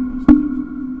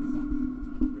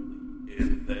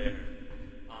in there.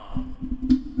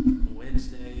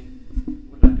 Wednesday,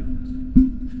 what did I do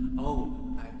Wednesday? Oh,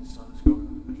 I saw this girl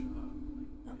in the shop.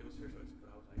 It was her choice, but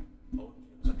I was like, oh,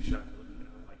 it was like a shot to look at.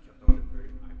 I like kept on it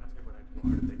very eye contact, but I didn't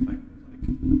want her to think like it was like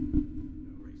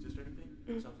racist or anything.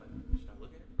 So I was like, should I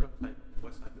look at it? But I was like,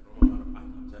 what's like the normal amount of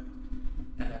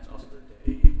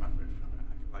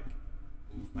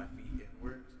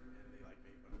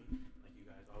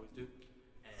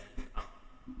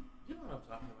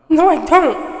No, I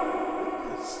don't.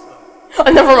 Yes. Oh,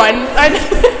 never mind. I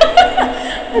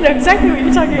know exactly what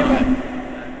you're talking about. And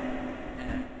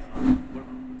what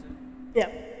about Wednesday? Yeah.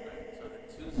 So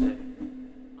then Tuesday.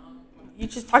 You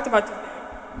just talked about Tuesday. No,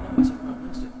 we talked about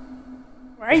Wednesday.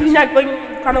 Why are you not going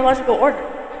in chronological order?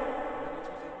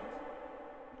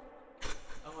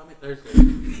 Oh, I meant Thursday.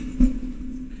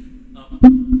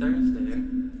 Thursday.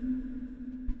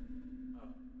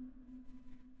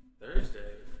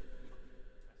 Thursday.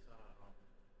 I saw,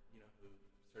 you know, who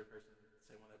third person,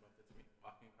 same one that bumped into me,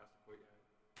 walking across the courtyard.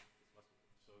 This must be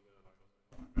so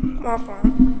good. Whatever.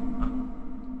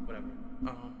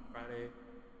 Friday.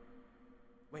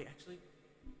 Wait, actually,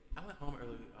 I went home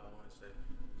early Wednesday.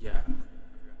 Yeah, I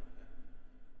forgot about that.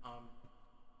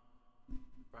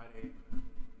 Friday,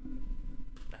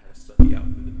 I had a study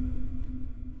outfit.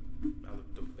 I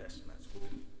looked the best in that school.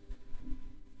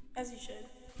 As you should.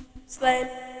 Slay.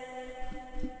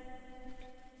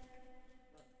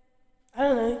 I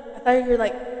don't know. I thought you were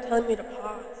like telling me to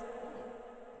pause.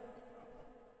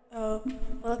 Oh,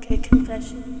 well, okay.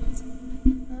 Confessions.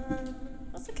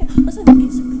 What's a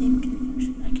music theme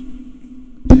confession I can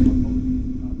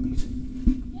make?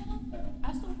 Yeah, I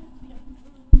still think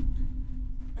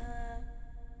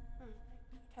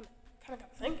kind of got a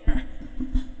thing here.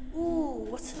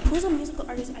 Ooh, who's a musical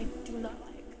artist I do not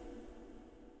like?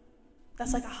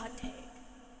 That's like a hot take.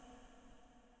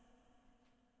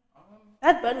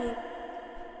 Bad Bunny.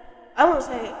 I won't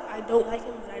say I don't like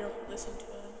him, but I don't listen to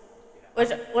him. Which,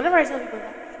 whenever I tell people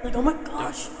that, like, oh my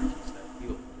gosh.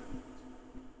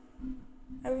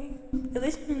 I mean, at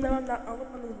least you know I'm not all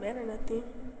up on his man or nothing.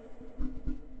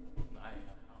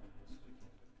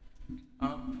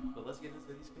 But let's get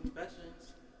into these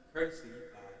confessions. Courtesy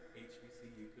by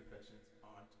HBCU Confessions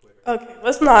on Twitter. Okay,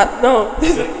 let's not. No.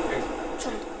 Okay.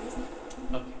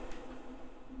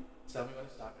 Tell me when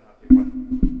to stop and I'll take one.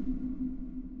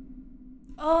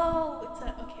 Oh, it's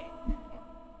okay.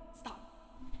 Stop.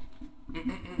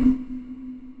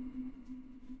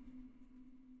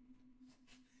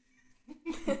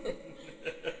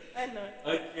 I know.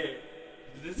 Okay.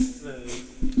 This says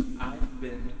I've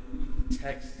been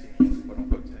texting, quote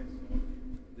unquote texting,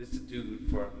 this dude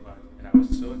for a month, and I was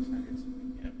so excited to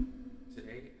meet him.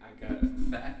 Today I got a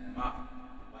fat mop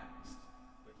waxed,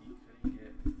 but he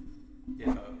couldn't get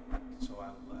up, so I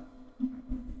left.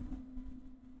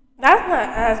 That's not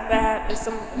as bad as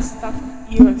some of the stuff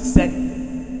you have said.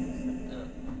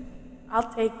 I'll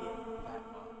take it. Fat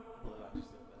mop. I love how you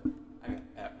said that. I got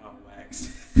fat mop waxed.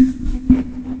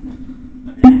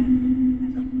 Okay.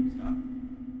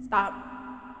 Stop. Stop.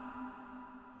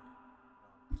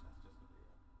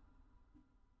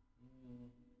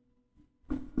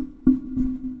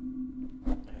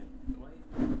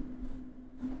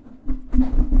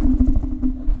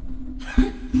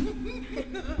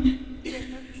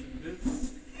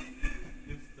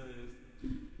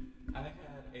 I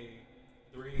had a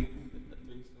threesome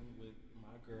with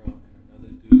my girl and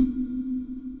another dude.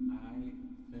 I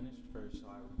finished first,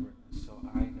 so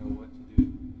I know what to do.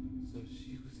 So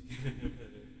she was giving him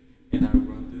head, and I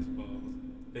rubbed his balls.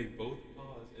 They both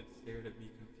paused and stared at me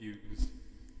confused.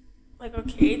 Like,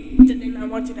 okay, did they not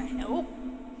want you to help?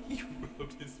 He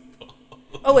rubbed his balls.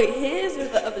 Oh, wait, his or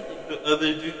the other dude? The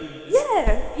other dude.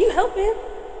 Yeah, you help him.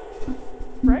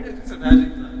 Right? Just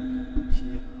imagine like,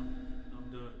 yeah, I'm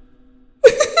done.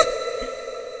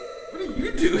 What are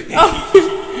you doing?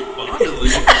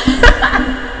 Fondling.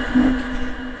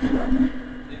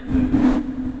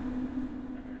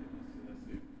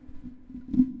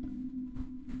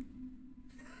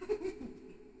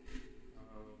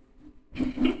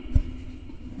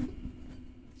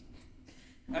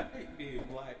 I hate being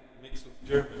black mixed with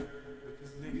German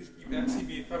because niggas keep asking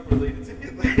me if I'm related to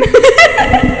Hitler.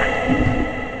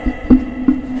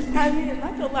 I mean, I'm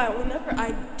not gonna lie, whenever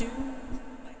I do,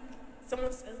 like,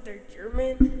 someone says they're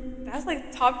German, that's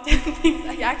like top 10 things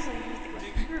I actually use to Do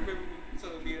you remember when you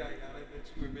told me that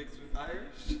you were mixed with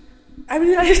Irish? I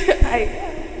mean,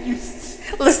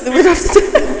 listen, we don't have to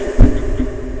do that.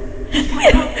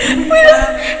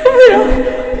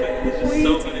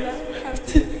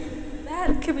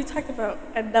 That can be talked about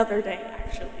another day,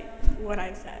 actually, what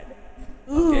I said.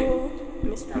 Ooh, Okay.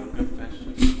 mystery. Have a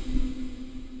confession.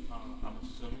 I'm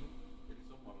assuming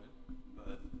it's a woman,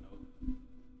 but no.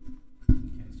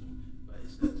 Can't assume. But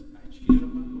it says, I cheated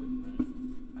on my boyfriend.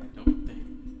 I don't think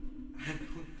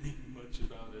much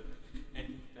about it. And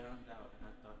he found out, and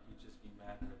I thought he'd just be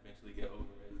mad and eventually get over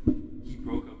it. He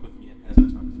broke up with me and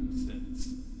hasn't talked to me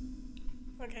since.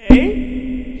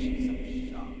 Okay. She's so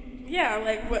shocked. Yeah,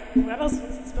 like, what else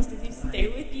was he supposed to do? Stay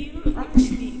with you?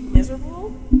 Just be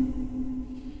miserable?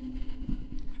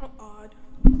 How odd.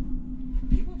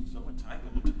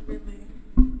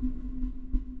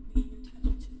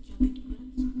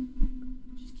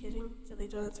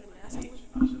 donuts are nasty.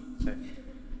 I was just gonna say,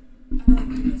 I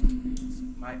don't do those Koreans.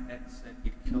 my ex said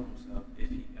he'd kill himself if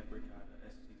he ever got an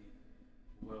STD.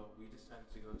 Well, we decided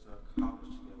to go to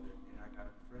college together, and I got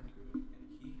a friend group, and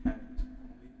he had his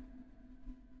only.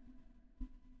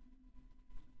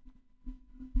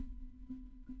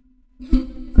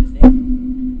 What's his name?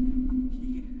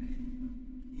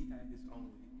 He had his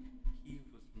only. He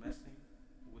was messing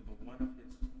with one of his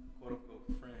quote unquote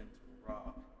friends,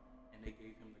 Rob, and they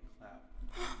gave him the clap.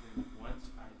 Then once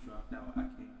I dropped out, I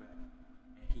came back,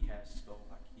 and he had stole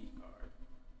my key card.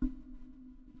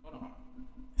 Hold on.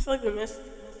 I feel like we missed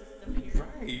stuff here.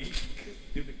 Right.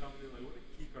 Dude, the company like, what did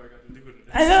key card got to do with it?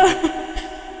 I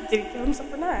know. Did he kill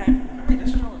himself or not? Right,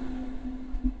 that's all.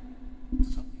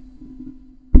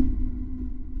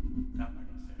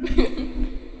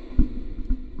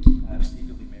 I've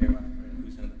secretly married my friend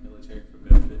who's in the military for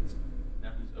benefits.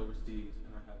 Now he's overseas,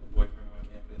 and I have a boyfriend on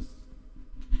campus.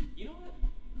 You know what?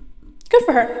 Good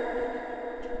for her.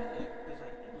 Because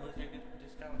like military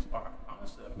discounts are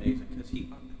honestly amazing.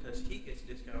 Because he gets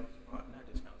discounts, not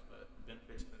discounts, but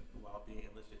benefits while being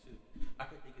enlisted too. I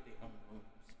could think of their own rooms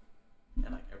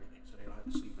and like everything, so they don't have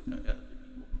to sleep with the other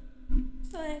people.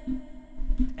 So,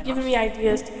 giving me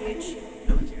ideas to be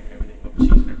military and everything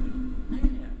overseas and everything.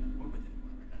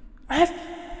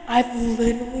 I've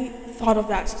literally thought of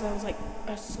that since I was like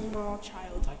a small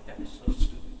child. Like that is so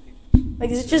stupid. Like,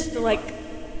 is it just just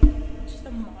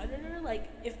a monitor? Like,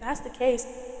 if that's the case,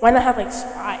 why not have like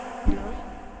spy? You know,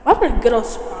 why not a good old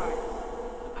spy?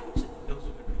 I used to think those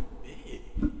are gonna be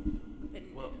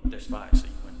big. Well, they're spies, so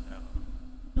you wouldn't know.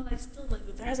 But like, still, like,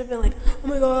 there hasn't been like, oh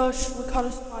my gosh, we caught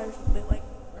a spy or something. Like,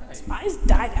 Right. spies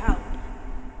died out.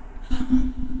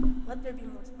 Let there be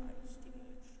more spies.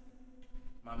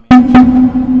 My man,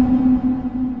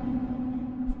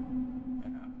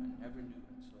 and I never knew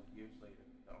until years later.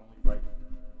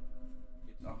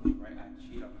 It's only right I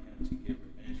cheat on him to get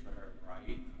revenge for her.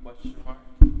 Right? Question mark.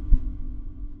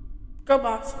 Girl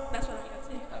boss. That's what I gotta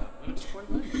say. Women support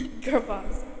women. Girl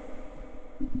boss.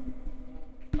 Okay.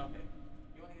 You want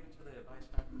to get into the advice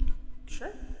time?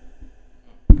 Sure.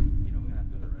 You know we have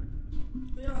to go to Reddit for this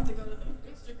one. We don't have to go to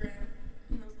Instagram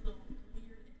and those little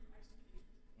weird advice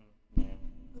Yeah.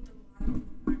 with the line.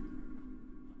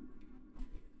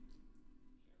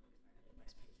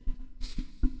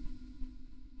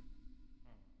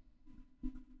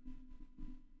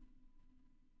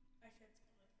 I can't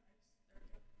spell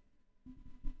advice.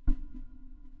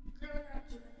 There we go. Girl, not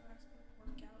gym advice,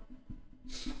 workout.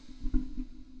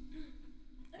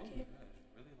 Okay.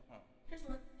 Really long. Here's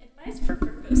one. Advice for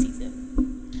Virgo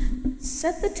season.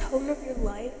 Set the tone of your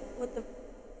life with the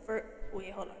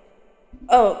wait, hold on.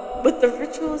 Oh, with the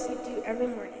rituals you do every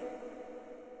morning.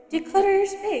 Declutter your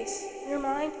space, your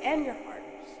mind, and your heart.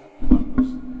 Anyway,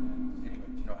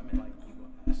 I meant like people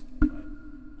ask, but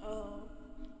Oh.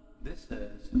 this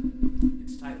says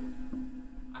it's titled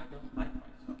I don't like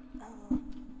myself. Oh.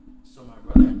 So my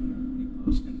brother and me are pretty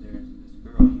close, and there's this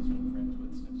girl he's been friends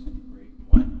with since grade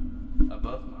 1.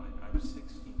 Above mine, I'm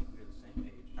 16. We're the same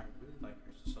age. I really like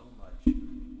her so much,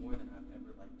 more than I've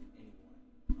ever liked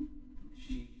anyone.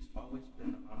 She's always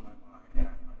been on my mind, and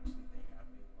I honestly think I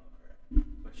may love her.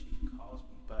 But she calls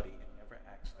me buddy and never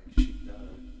acts like she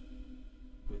does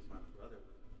with my brother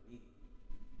with me.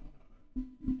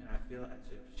 And I feel as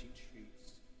if she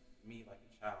treats me like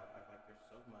a child. I like her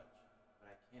so much,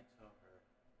 but I can't tell her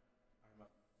I'm a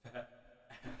fat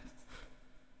ass.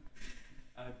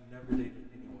 I've never dated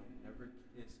anyone, never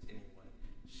kissed anyone.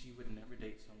 She would never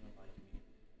date someone like me.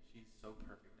 She's so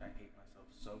perfect. I hate myself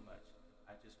so much.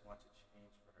 I just want to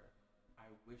change for her. I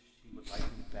wish she would like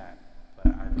me back,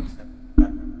 but I've accepted the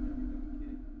fact I'm never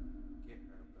gonna get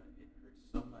her. But it hurts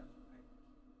so much.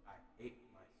 I hate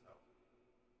myself.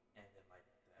 And then like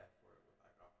the F word with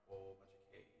like a whole bunch of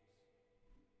K's.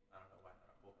 I don't know why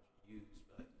not a whole bunch of U's,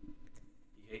 but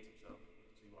he hates himself.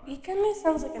 See why? He kind of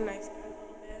sounds like a nice guy a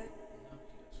little bit. No,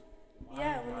 he doesn't. Why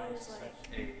Yeah, am when I he was such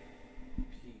like- a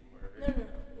P word? No.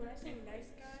 When I say nice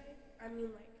guy, I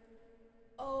mean like,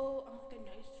 oh, I'm like a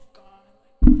nice guy.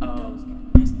 Like, those kind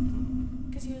of nice guys.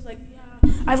 Because he was like, yeah,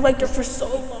 I've liked her for so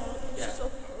long. Yeah. She's so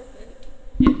perfect.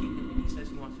 Yeah, he says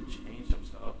he wants to change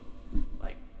himself,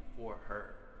 like, for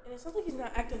her. And it sounds like he's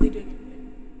not actively doing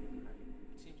anything.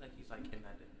 It seems like he's like in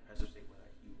that depressive state where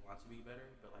like he wants to be better,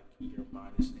 but like your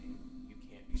mind is saying you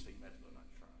can't be, so you might as well not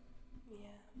try.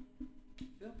 Yeah. I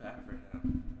feel bad for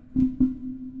him.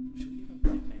 Should we even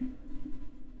blame him?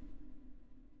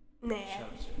 Nah. Shut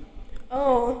up, Sarah.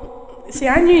 Oh, see,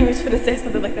 I knew he was going to say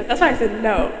something like that. That's why I said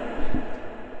no.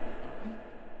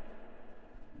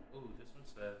 Ooh, this one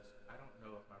says, I don't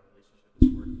know if my relationship is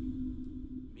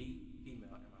working. Me,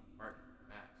 female, and my partner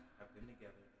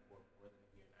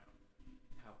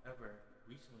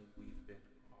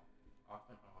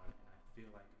feel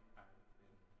like I've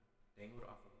been dangled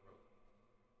off a rope.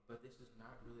 But this is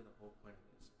not really the whole point of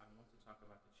this. I want to talk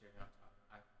about the cherry on top.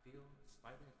 I feel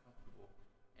slightly uncomfortable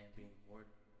and being more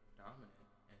dominant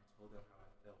and told them how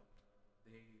I felt.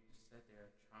 They said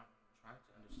they're trying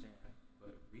to understand,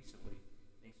 but recently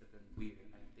things have been weird.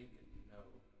 No,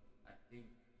 I think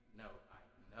I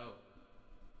know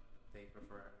they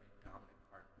prefer a dominant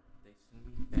partner. They send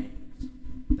me things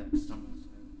that someone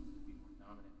says to be more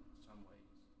dominant in some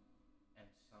ways, and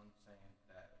some saying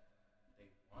that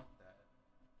they want that.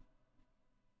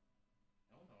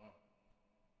 Hold on.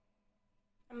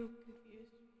 I'm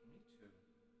confused. Me too.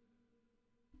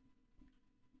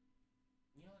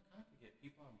 You know, I kind of forget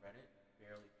people on Reddit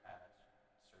barely pass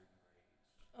certain grades.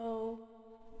 Oh.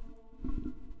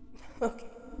 Okay.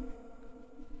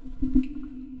 Can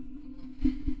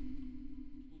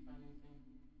you find anything?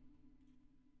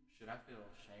 Should I feel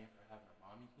ashamed for having a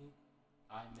mommy kink?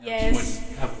 I now Yes.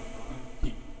 20 have a mommy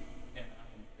kink, and I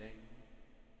am begging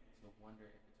to wonder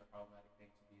if it's a problematic thing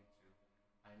to be into.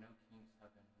 I know kinks have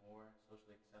been more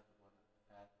socially acceptable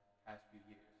in the past few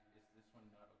years. Is this one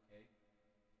not okay?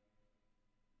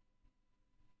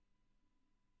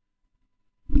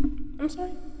 I'm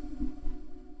sorry.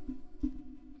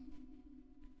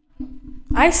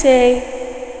 I say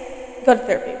go to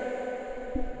therapy.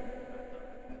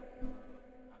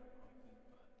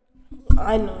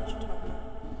 I know what you're talking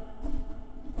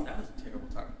about. That was a terrible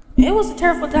time. It was a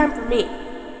terrible time for me.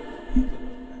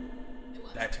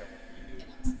 That terrible.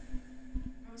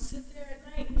 I would sit there at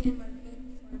night in my bed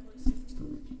before I go to sleep. It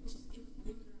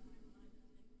would linger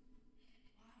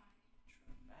on my mind.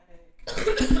 Why?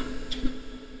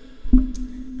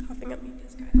 Coughing up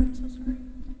mucus, guys. I'm so sorry.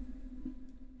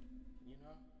 You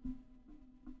know?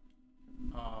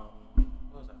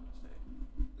 What was I going to say?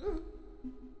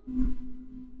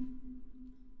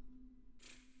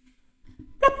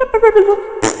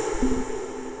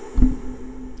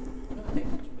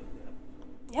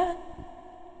 Yeah.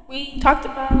 We talked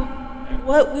about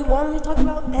what we wanted to talk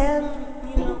about and,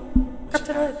 crept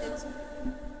on other things.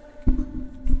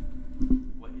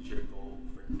 What is your goal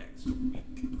for next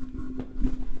week?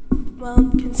 Well,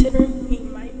 considering we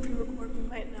might pre-record, we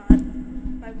might not.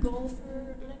 My goal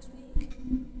for next week,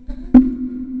 I don't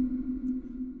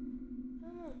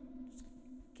know. Just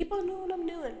keep on doing what I'm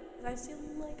doing. Because I feel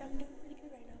like I'm doing pretty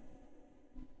good right now.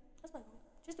 That's my goal.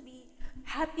 Just to be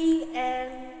happy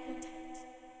and content.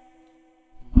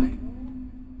 My goal?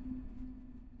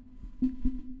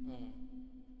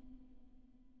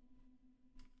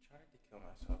 Tried to kill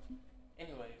myself.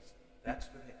 Anyways, that's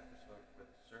been the episode for the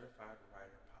Certified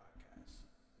Writer Podcast.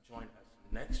 Join us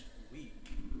next week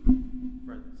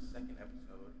for the second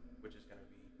episode, which is going to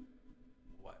be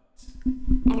what?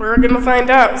 We're gonna find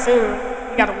out soon.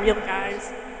 We got a reel,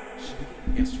 guys. Should we get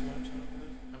an Instagram channel for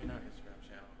this? I mean, not Instagram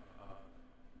channel.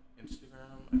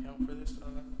 Instagram account for this?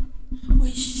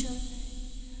 We should.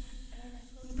 And I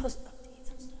feel we post updates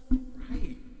and stuff.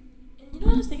 Right. And you know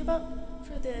what I was thinking about?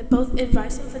 For the both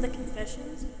advice and for the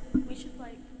confessions, we should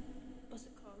what's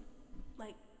it called?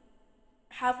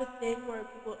 Have a thing where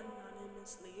people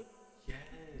anonymously.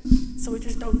 Yes. So we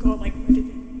just don't go Reddit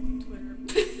and Twitter.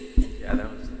 Yeah, that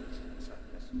was.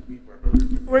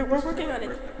 We're working on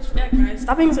it. Yeah, guys,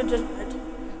 stop being so judgmental.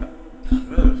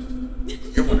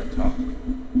 You want to talk.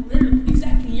 Literally,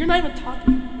 exactly. You're not even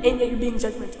talking, and yet you're being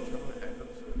judgmental.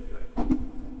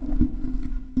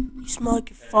 You smell like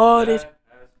you farted.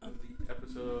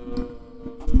 Episode.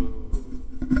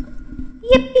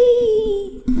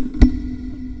 Yippee!